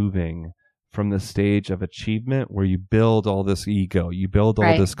start moving from the stage of achievement where you build all this ego, you build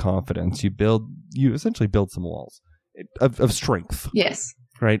all this confidence, you essentially build some walls of strength. Yes.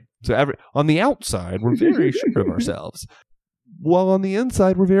 Right? So on the outside, we're very sure of ourselves. While on the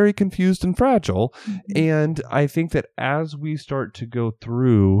inside, we're very confused and fragile. And I think that as we start to go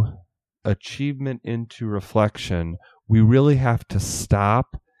through achievement into reflection, we really have to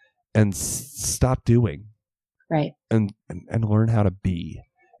stop and stop doing. Right. And learn how to be.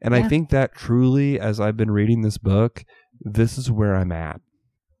 And I think that truly, as I've been reading this book, this is where I'm at.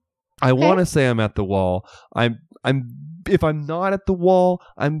 I want to say I'm at the wall. If I'm not at the wall,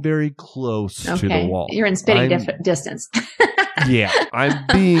 I'm very close to the wall. You're in spitting distance. Yeah, I'm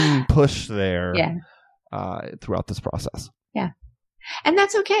being pushed there throughout this process. Yeah. And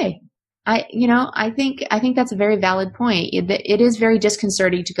that's okay. I think that's a very valid point. It is very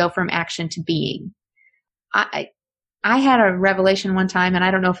disconcerting to go from action to being. I had a revelation one time, and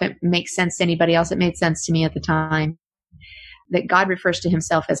I don't know if it makes sense to anybody else. It made sense to me at the time, that God refers to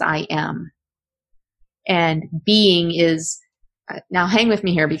himself as I am. And being is, now hang with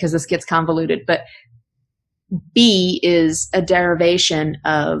me here because this gets convoluted, but be is a derivation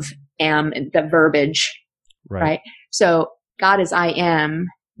of am, the verbiage, right? So God is I am,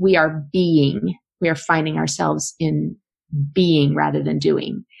 we are being, we are finding ourselves in being rather than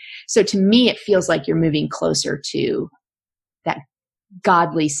doing. So to me, it feels like you're moving closer to that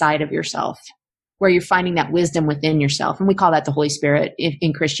godly side of yourself, where you're finding that wisdom within yourself. And we call that the Holy Spirit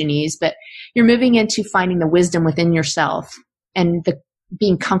in Christianese, but you're moving into finding the wisdom within yourself and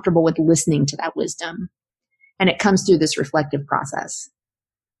being comfortable with listening to that wisdom. And it comes through this reflective process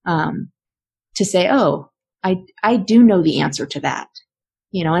to say, oh, I do know the answer to that.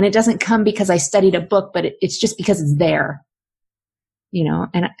 And it doesn't come because I studied a book, but it's just because it's there.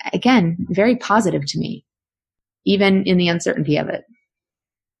 And again, very positive to me, even in the uncertainty of it.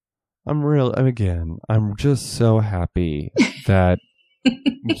 I'm just so happy that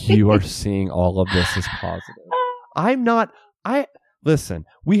you are seeing all of this as positive. Listen,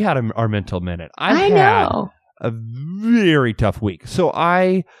 we had our mental minute. I had a very tough week. So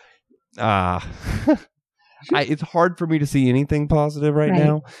it's hard for me to see anything positive right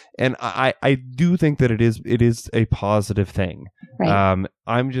now. And I do think that it is a positive thing. Right.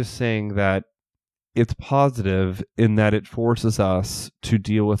 I'm just saying that it's positive in that it forces us to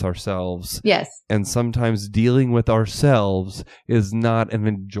deal with ourselves. Yes. And sometimes dealing with ourselves is not an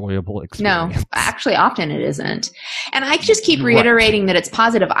enjoyable experience. No, actually, often it isn't. And I just keep reiterating that it's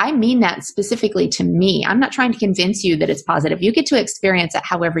positive. I mean that specifically to me. I'm not trying to convince you that it's positive. You get to experience it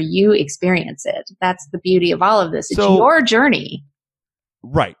however you experience it. That's the beauty of all of this. It's your journey.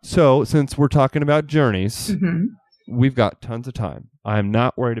 Right. So since we're talking about journeys, Mm-hmm. we've got tons of time. I'm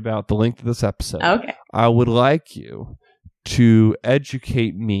not worried about the length of this episode. Okay. I would like you to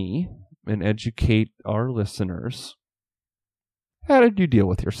educate me and educate our listeners. How did you deal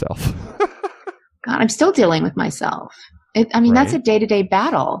with yourself? God, I'm still dealing with myself. That's a day-to-day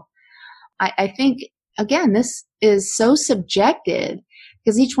battle. I think, again, this is so subjective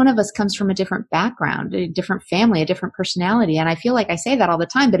because each one of us comes from a different background, a different family, a different personality. And I feel like I say that all the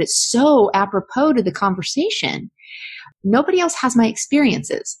time, but it's so apropos to the conversation. Nobody else has my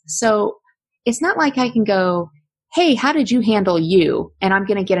experiences. So it's not like I can go, hey, how did you handle you? And I'm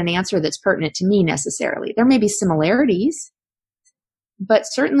going to get an answer that's pertinent to me necessarily. There may be similarities, but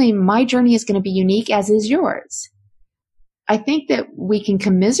certainly my journey is going to be unique, as is yours. I think that we can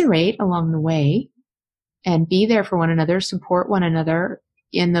commiserate along the way and be there for one another, support one another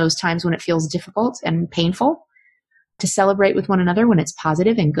in those times when it feels difficult and painful, to celebrate with one another when it's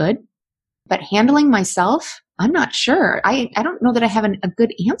positive and good. But handling myself, I'm not sure. I don't know that I have a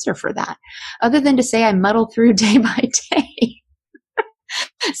good answer for that, other than to say I muddle through day by day.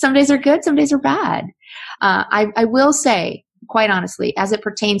 Some days are good, some days are bad. I will say, quite honestly, as it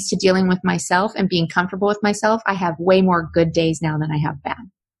pertains to dealing with myself and being comfortable with myself, I have way more good days now than I have bad.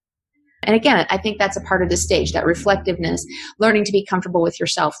 And again, I think that's a part of this stage, that reflectiveness, learning to be comfortable with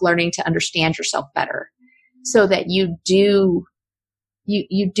yourself, learning to understand yourself better so that you do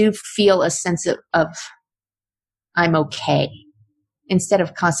feel a sense of I'm okay, instead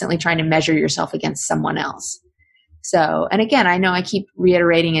of constantly trying to measure yourself against someone else. So, and again, I know I keep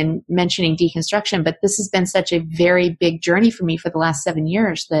reiterating and mentioning deconstruction, but this has been such a very big journey for me for the last 7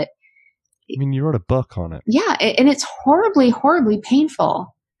 years that. I mean, you wrote a book on it. Yeah. And it's horribly, horribly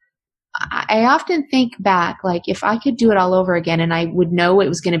painful. I often think back, like, if I could do it all over again and I would know it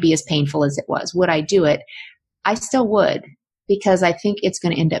was going to be as painful as it was, would I do it? I still would, because I think it's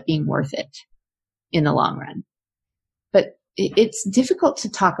going to end up being worth it in the long run. But it's difficult to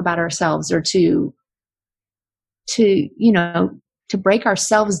talk about ourselves or to break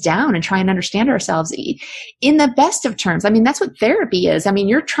ourselves down and try and understand ourselves in the best of terms. I mean, that's what therapy is. I mean,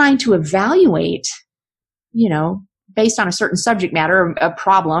 you're trying to evaluate, based on a certain subject matter, a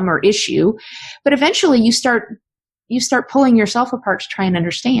problem or issue, but eventually you start pulling yourself apart to try and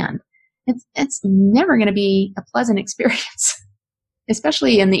understand. It's never going to be a pleasant experience,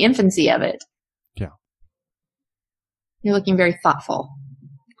 especially in the infancy of it. Yeah. You're looking very thoughtful.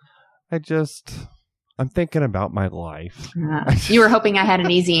 I'm thinking about my life. You were hoping I had an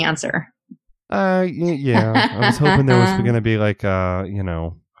easy answer. Yeah. I was hoping there was going to be like,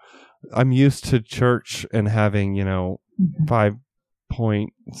 I'm used to church and having, 5.7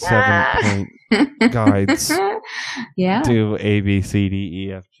 point guides. Yeah. Do A, B, C, D,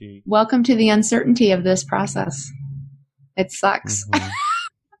 E, F, G. Welcome to the uncertainty of this process. It sucks. Mm-hmm.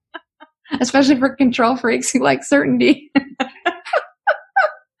 Especially for control freaks who like certainty.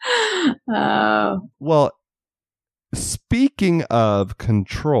 Oh. Well, speaking of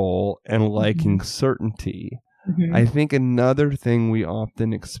control and liking Mm-hmm. certainty, Mm-hmm. I think another thing we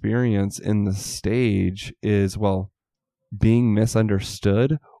often experience in the stage is, being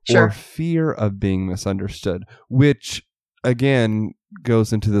misunderstood Sure. or fear of being misunderstood, which again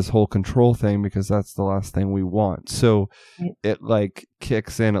goes into this whole control thing because that's the last thing we want. So Right. it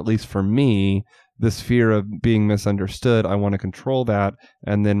kicks in, at least for me, this fear of being misunderstood. I want to control that,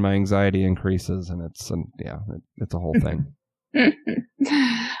 and then my anxiety increases, and it's a whole thing.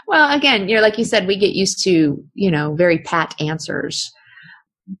 Well, again, like you said, we get used to, very pat answers.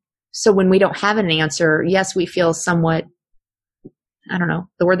 So when we don't have an answer, yes, we feel somewhat, I don't know,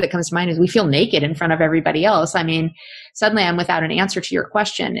 the word that comes to mind is we feel naked in front of everybody else. I mean, suddenly I'm without an answer to your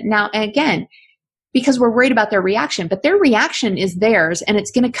question. Now, again, because we're worried about their reaction, but their reaction is theirs, and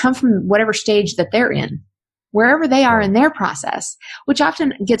it's going to come from whatever stage that they're in, wherever they are in their process, which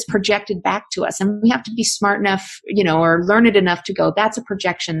often gets projected back to us. And we have to be smart enough, or learned enough to go, that's a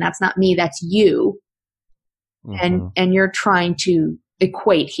projection. That's not me. That's you. Mm-hmm. And you're trying to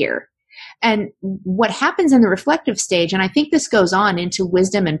equate here. And what happens in the reflective stage, and I think this goes on into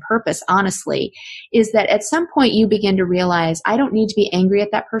wisdom and purpose, honestly, is that at some point you begin to realize, I don't need to be angry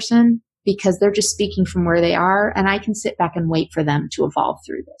at that person because they're just speaking from where they are, and I can sit back and wait for them to evolve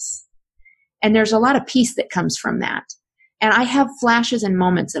through this. And there's a lot of peace that comes from that. And I have flashes and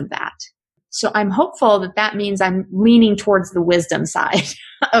moments of that. So I'm hopeful that that means I'm leaning towards the wisdom side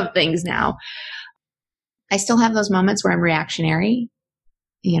of things now. I still have those moments where I'm reactionary,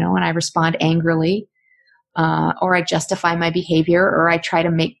 when I respond angrily, or I justify my behavior, or I try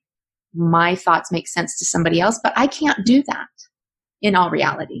to make my thoughts make sense to somebody else, but I can't do that in all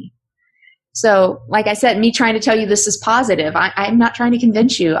reality. So like I said, me trying to tell you this is positive, I'm not trying to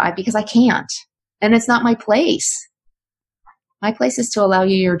convince you because I can't. And it's not my place. My place is to allow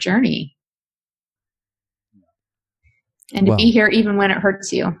you your journey. And to be here even when it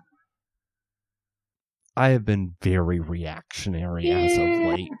hurts you. I have been very reactionary as of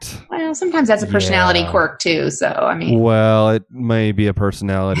late. Well, sometimes that's a personality quirk too. So, I mean. Well, it may be a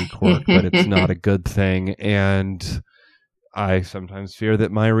personality quirk, but it's not a good thing. And I sometimes fear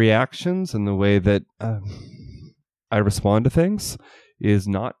that my reactions and the way that I respond to things is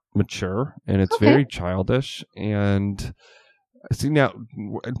not mature, and it's very childish. And see, now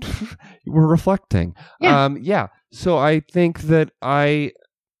we're reflecting. Yeah. So I think that I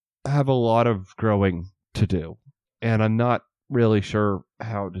have a lot of growing to do, and I'm not really sure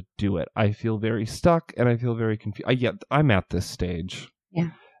how to do it. I feel very stuck, and I feel very confused. I'm at this stage.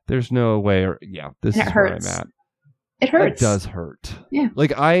 Yeah. There's no way, this is where I'm at. It hurts. It does hurt. Yeah.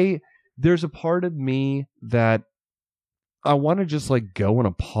 Like there's a part of me that I want to just go and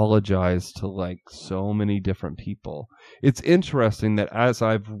apologize to so many different people. It's interesting that as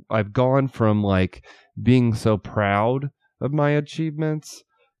I've gone from being so proud of my achievements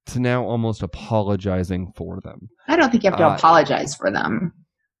to now almost apologizing for them. I don't think you have to apologize for them.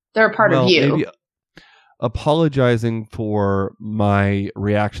 They're a part of you. Maybe apologizing for my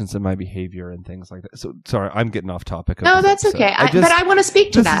reactions and my behavior and things like that. So sorry, I'm getting off topic. No, that's okay. But I want to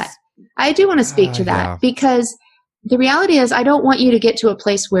speak to that. I do want to speak to that because the reality is I don't want you to get to a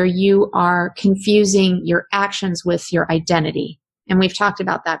place where you are confusing your actions with your identity. And we've talked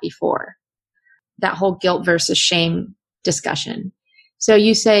about that before. That whole guilt versus shame discussion. So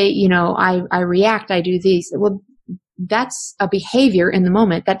you say, I react, I do these. Well, that's a behavior in the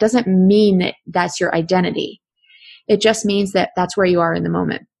moment. That doesn't mean that that's your identity. It just means that that's where you are in the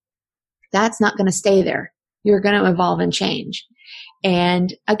moment. That's not going to stay there. You're going to evolve and change.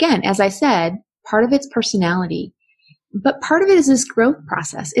 And again, as I said, part of it's personality, but part of it is this growth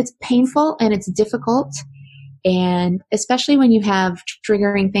process. It's painful and it's difficult. And especially when you have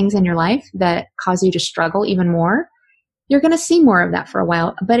triggering things in your life that cause you to struggle even more, you're going to see more of that for a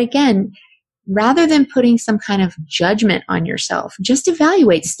while. But again, rather than putting some kind of judgment on yourself, just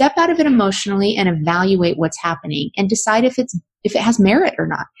evaluate, step out of it emotionally and evaluate what's happening and decide if it has merit or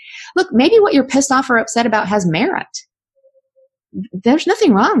not. Look, maybe what you're pissed off or upset about has merit. There's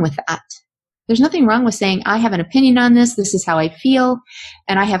nothing wrong with that. There's nothing wrong with saying, I have an opinion on this. This is how I feel,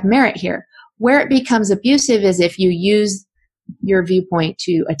 and I have merit here. Where it becomes abusive is if you use your viewpoint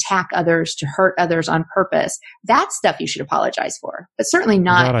to attack others, to hurt others on purpose. That's stuff you should apologize for, but certainly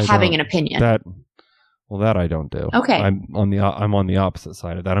not having an opinion. That I don't do. Okay. I'm on the opposite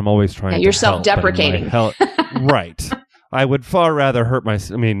side of that. I'm always trying to you're help, self-deprecating. Right. I would far rather hurt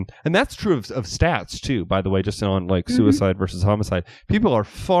and that's true of stats too, by the way, just on suicide versus homicide. People are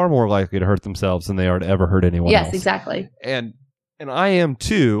far more likely to hurt themselves than they are to ever hurt anyone else. Yes, exactly. And I am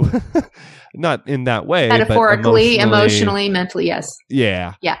too. Not in that way. Metaphorically, emotionally, mentally, yes.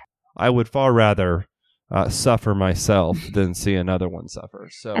 Yeah. Yeah. I would far rather suffer myself than see another one suffer.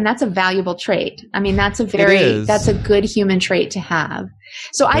 So, and that's a valuable trait. I mean, that's a good human trait to have.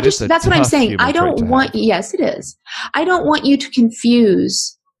 So that's what I'm saying. I don't want, yes, it is. I don't want you to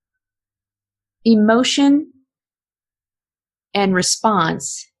confuse emotion and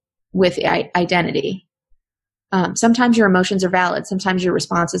response with identity. Sometimes your emotions are valid. Sometimes your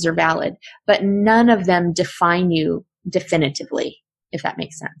responses are valid, but none of them define you definitively, if that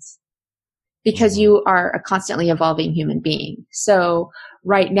makes sense. Because you are a constantly evolving human being. So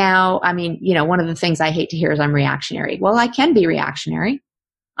right now, one of the things I hate to hear is I'm reactionary. Well, I can be reactionary.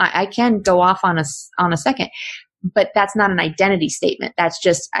 I can go off on a second, but that's not an identity statement. That's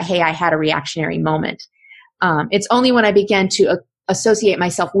just, hey, I had a reactionary moment. It's only when I begin to associate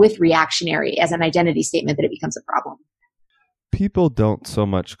myself with reactionary as an identity statement that it becomes a problem. People don't so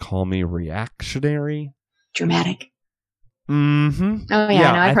much call me reactionary. Dramatic. Mm-hmm. Oh,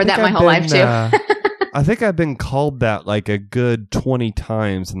 yeah, no, I've heard that my whole life, too. I think I've been called that a good 20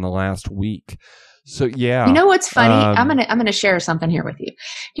 times in the last week. So, yeah. You know what's funny? I'm gonna share something here with you.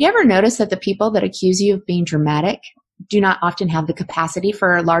 Do you ever notice that the people that accuse you of being dramatic do not often have the capacity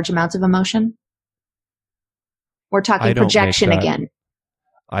for large amounts of emotion? We're talking projection again.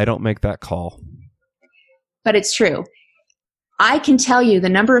 I don't make that call. But it's true. I can tell you the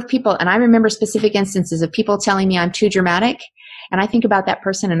number of people, and I remember specific instances of people telling me I'm too dramatic. And I think about that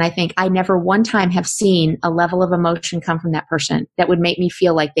person and I think I never one time have seen a level of emotion come from that person that would make me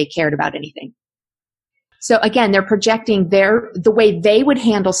feel like they cared about anything. So again, they're projecting the way they would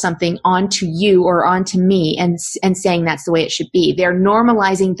handle something onto you or onto me and saying that's the way it should be. They're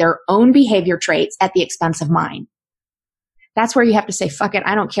normalizing their own behavior traits at the expense of mine. That's where you have to say, fuck it,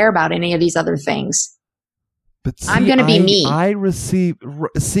 I don't care about any of these other things. But see, I'm going to be me.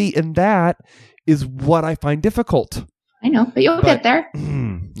 And that is what I find difficult. I know, but you'll get there.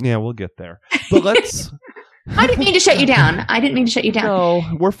 Yeah, we'll get there. But let's... I didn't mean to shut you down. No,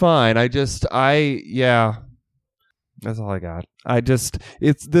 we're fine. Yeah. That's all I got.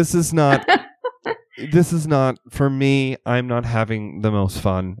 This is not, for me, I'm not having the most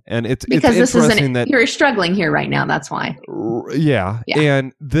fun. And it's interesting that you're struggling here right now. That's why. Yeah.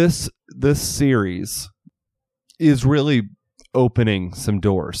 And this series is really opening some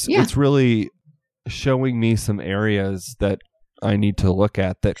doors. Yeah. It's really showing me some areas that I need to look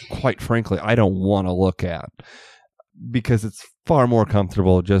at that, quite frankly, I don't want to look at because it's far more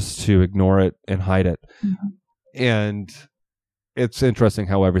comfortable just to ignore it and hide it. Mm-hmm. And it's interesting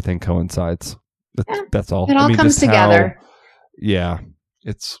how everything coincides. That's all. It all comes together.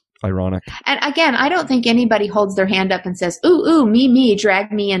 It's ironic. And again, I don't think anybody holds their hand up and says, ooh, me,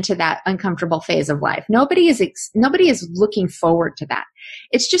 drag me into that uncomfortable phase of life. Nobody is looking forward to that.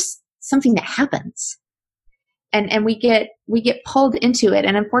 It's just something that happens. And we get pulled into it.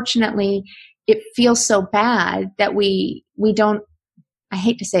 And unfortunately, it feels so bad that we don't, I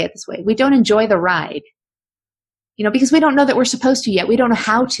hate to say it this way, we don't enjoy the ride, because we don't know that we're supposed to yet. We don't know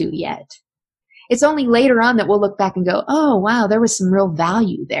how to yet. It's only later on that we'll look back and go, oh, wow, there was some real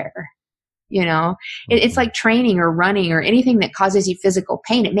value there. It's like training or running or anything that causes you physical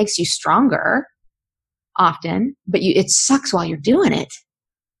pain. It makes you stronger often, but it sucks while you're doing it.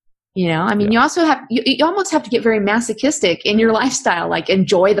 You also have, you almost have to get very masochistic in your lifestyle, like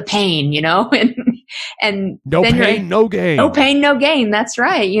enjoy the pain, and no pain, no gain. No pain, no gain. That's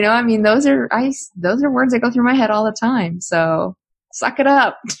right. Those are words that go through my head all the time. So suck it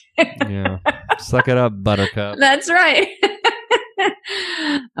up. Yeah. Suck it up, buttercup. That's right.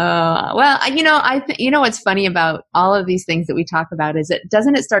 What's funny about all of these things that we talk about is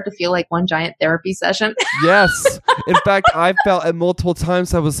doesn't it start to feel like one giant therapy session? Yes. In fact, I felt at multiple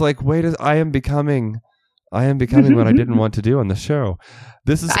times I was like, I am becoming what I didn't want to do on the show.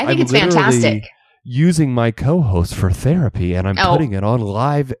 I think it's fantastic. Using my co-host for therapy and I'm putting it on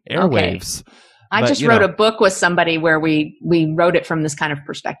live airwaves. Okay. I just wrote a book with somebody where we wrote it from this kind of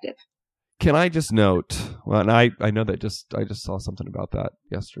perspective. Can I just note? Well, and I know that I just saw something about that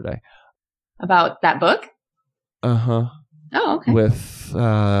yesterday. About that book? Uh-huh. Oh, okay. With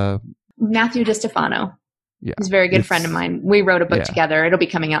Matthew DiStefano. Yeah. He's a very good friend of mine. We wrote a book together. It'll be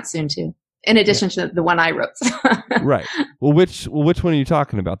coming out soon too. In addition to the one I wrote. Right. Well, which one are you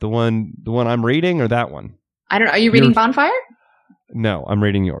talking about? The one I'm reading or that one? I don't know. Are you reading Bonfire? No, I'm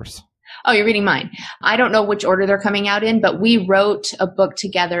reading yours. Oh, you're reading mine. I don't know which order they're coming out in, but we wrote a book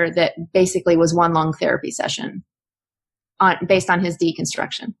together that basically was one long therapy session based on his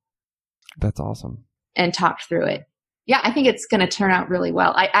deconstruction. That's awesome. And talked through it. Yeah, I think it's going to turn out really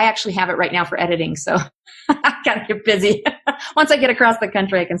well. I actually have it right now for editing, so I got to get busy. Once I get across the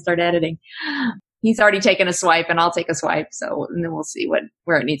country, I can start editing. He's already taken a swipe, and I'll take a swipe, and then we'll see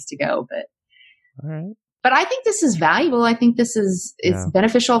where it needs to go. But all right. But I think this is valuable. I think this is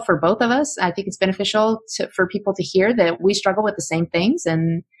beneficial for both of us. I think it's beneficial for people to hear that we struggle with the same things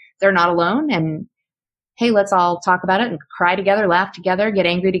and they're not alone. And hey, let's all talk about it and cry together, laugh together, get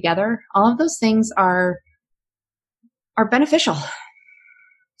angry together. All of those things are beneficial.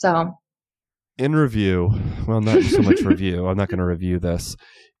 So in review, well, not so much review. I'm not going to review this.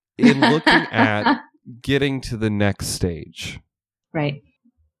 In looking at getting to the next stage. Right.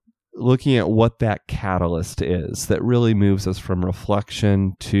 Looking at what that catalyst is that really moves us from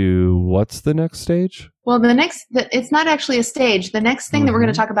reflection to what's the next stage? Well, it's not actually a stage. The next thing that we're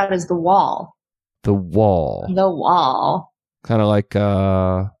going to talk about is the wall. The wall. The wall. Kind of like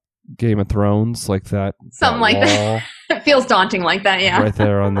Game of Thrones, like that. Something like that. It feels daunting like that, yeah. Right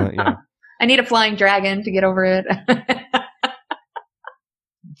there on the, yeah. I need a flying dragon to get over it.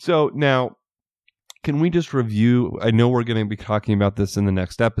 So now, can we just review? I know we're going to be talking about this in the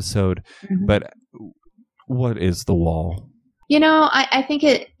next episode, but what is the wall? I think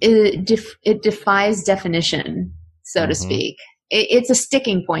it defies definition, so to speak. It's a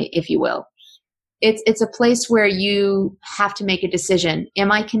sticking point, if you will. It's a place where you have to make a decision.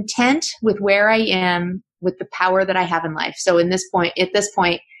 Am I content with where I am with the power that I have in life? So at this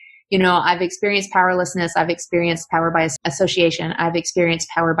point, I've experienced powerlessness. I've experienced power by association. I've experienced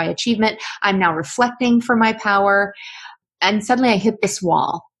power by achievement. I'm now reflecting for my power. And suddenly I hit this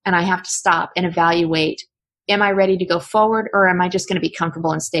wall and I have to stop and evaluate. Am I ready to go forward, or am I just going to be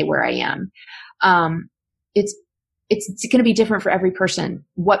comfortable and stay where I am? It's going to be different for every person.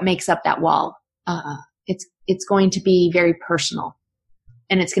 What makes up that wall? It's going to be very personal,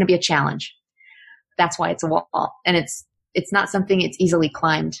 and it's going to be a challenge. That's why it's a wall, and it's not something it's easily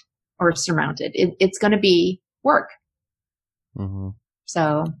climbed or surmounted. It's going to be work. Mm-hmm.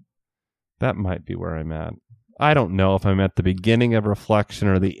 So that might be where I'm at. I don't know if I'm at the beginning of reflection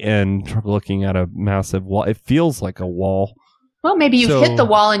or the end, looking at a massive wall. It feels like a wall. Well, maybe you've hit the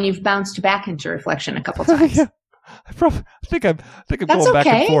wall and you've bounced back into reflection a couple times. Yeah. I think I'm going back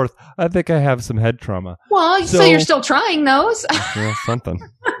and forth. I think I have some head trauma. Well, so you're still trying those. Yeah, something.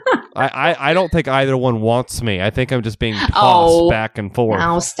 I don't think either one wants me. I think I'm just being tossed back and forth.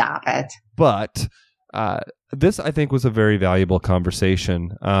 Now stop it. But this, I think, was a very valuable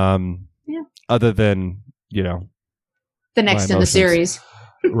conversation. Other than, the next in the series.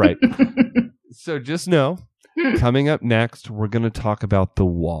 Right. So just know, coming up next, we're going to talk about the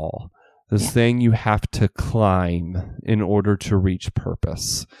wall. This thing you have to climb in order to reach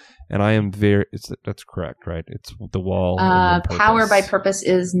purpose. And I am that's correct, right? It's the wall. Power by purpose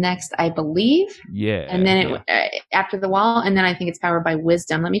is next, I believe. Yeah. And then after the wall, and then I think it's power by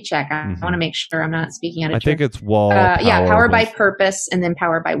wisdom. Let me check. I want to make sure I'm not speaking out of turn. I think it's wall. Power by purpose, and then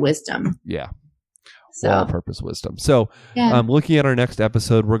power by wisdom. Yeah. So, wall, purpose, wisdom. So looking at our next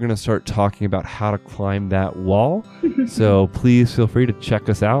episode, we're going to start talking about how to climb that wall. So please feel free to check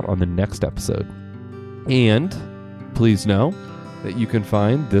us out on the next episode. And please know that you can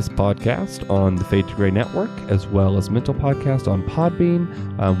find this podcast on the Fade to Gray Network, as well as Mental Podcast on Podbean.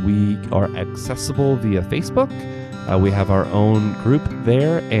 We are accessible via Facebook. We have our own group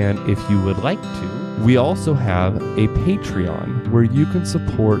there. And if you would like to, we also have a Patreon where you can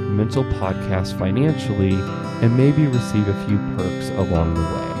support Mental Podcast financially and maybe receive a few perks along the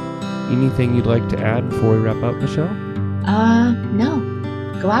way. Anything you'd like to add before we wrap up, Michelle? No.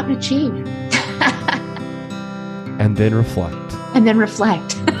 Go out and achieve. And then reflect.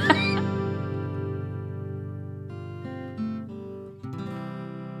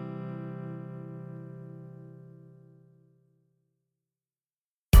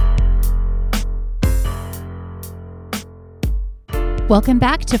 Welcome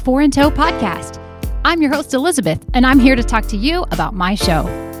back to Four in Tow Podcast. I'm your host, Elizabeth, and I'm here to talk to you about my show.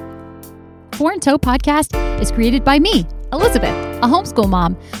 Four in Tow Podcast is created by me, Elizabeth, a homeschool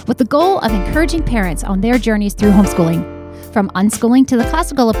mom, with the goal of encouraging parents on their journeys through homeschooling. From unschooling to the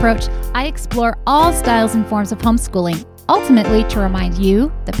classical approach, I explore all styles and forms of homeschooling, ultimately to remind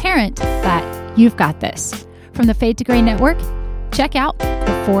you, the parent, that you've got this. From the Fade to Gray Network, check out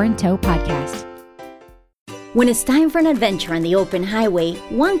the Four in Tow Podcast. When it's time for an adventure on the open highway,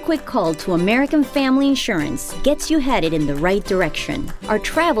 one quick call to American Family Insurance gets you headed in the right direction. Our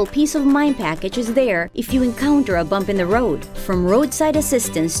travel peace of mind package is there if you encounter a bump in the road. From roadside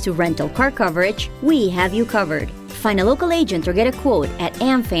assistance to rental car coverage, we have you covered. Find a local agent or get a quote at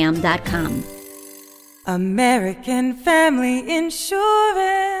amfam.com. American Family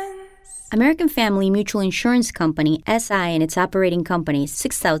Insurance. American Family Mutual Insurance Company, SI, and its operating companies,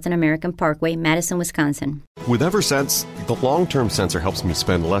 6000 American Parkway, Madison, Wisconsin. With Eversense, the long-term sensor helps me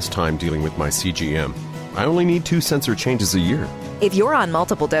spend less time dealing with my CGM. I only need 2 sensor changes a year. If you're on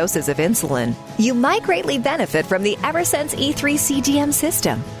multiple doses of insulin, you might greatly benefit from the Eversense E3 CGM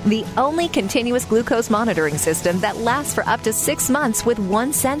system, the only continuous glucose monitoring system that lasts for up to 6 months with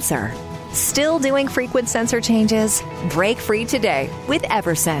one sensor. Still doing frequent sensor changes? Break free today with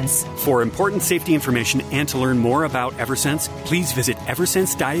Eversense. For important safety information and to learn more about Eversense, please visit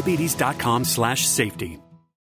eversensediabetes.com/safety.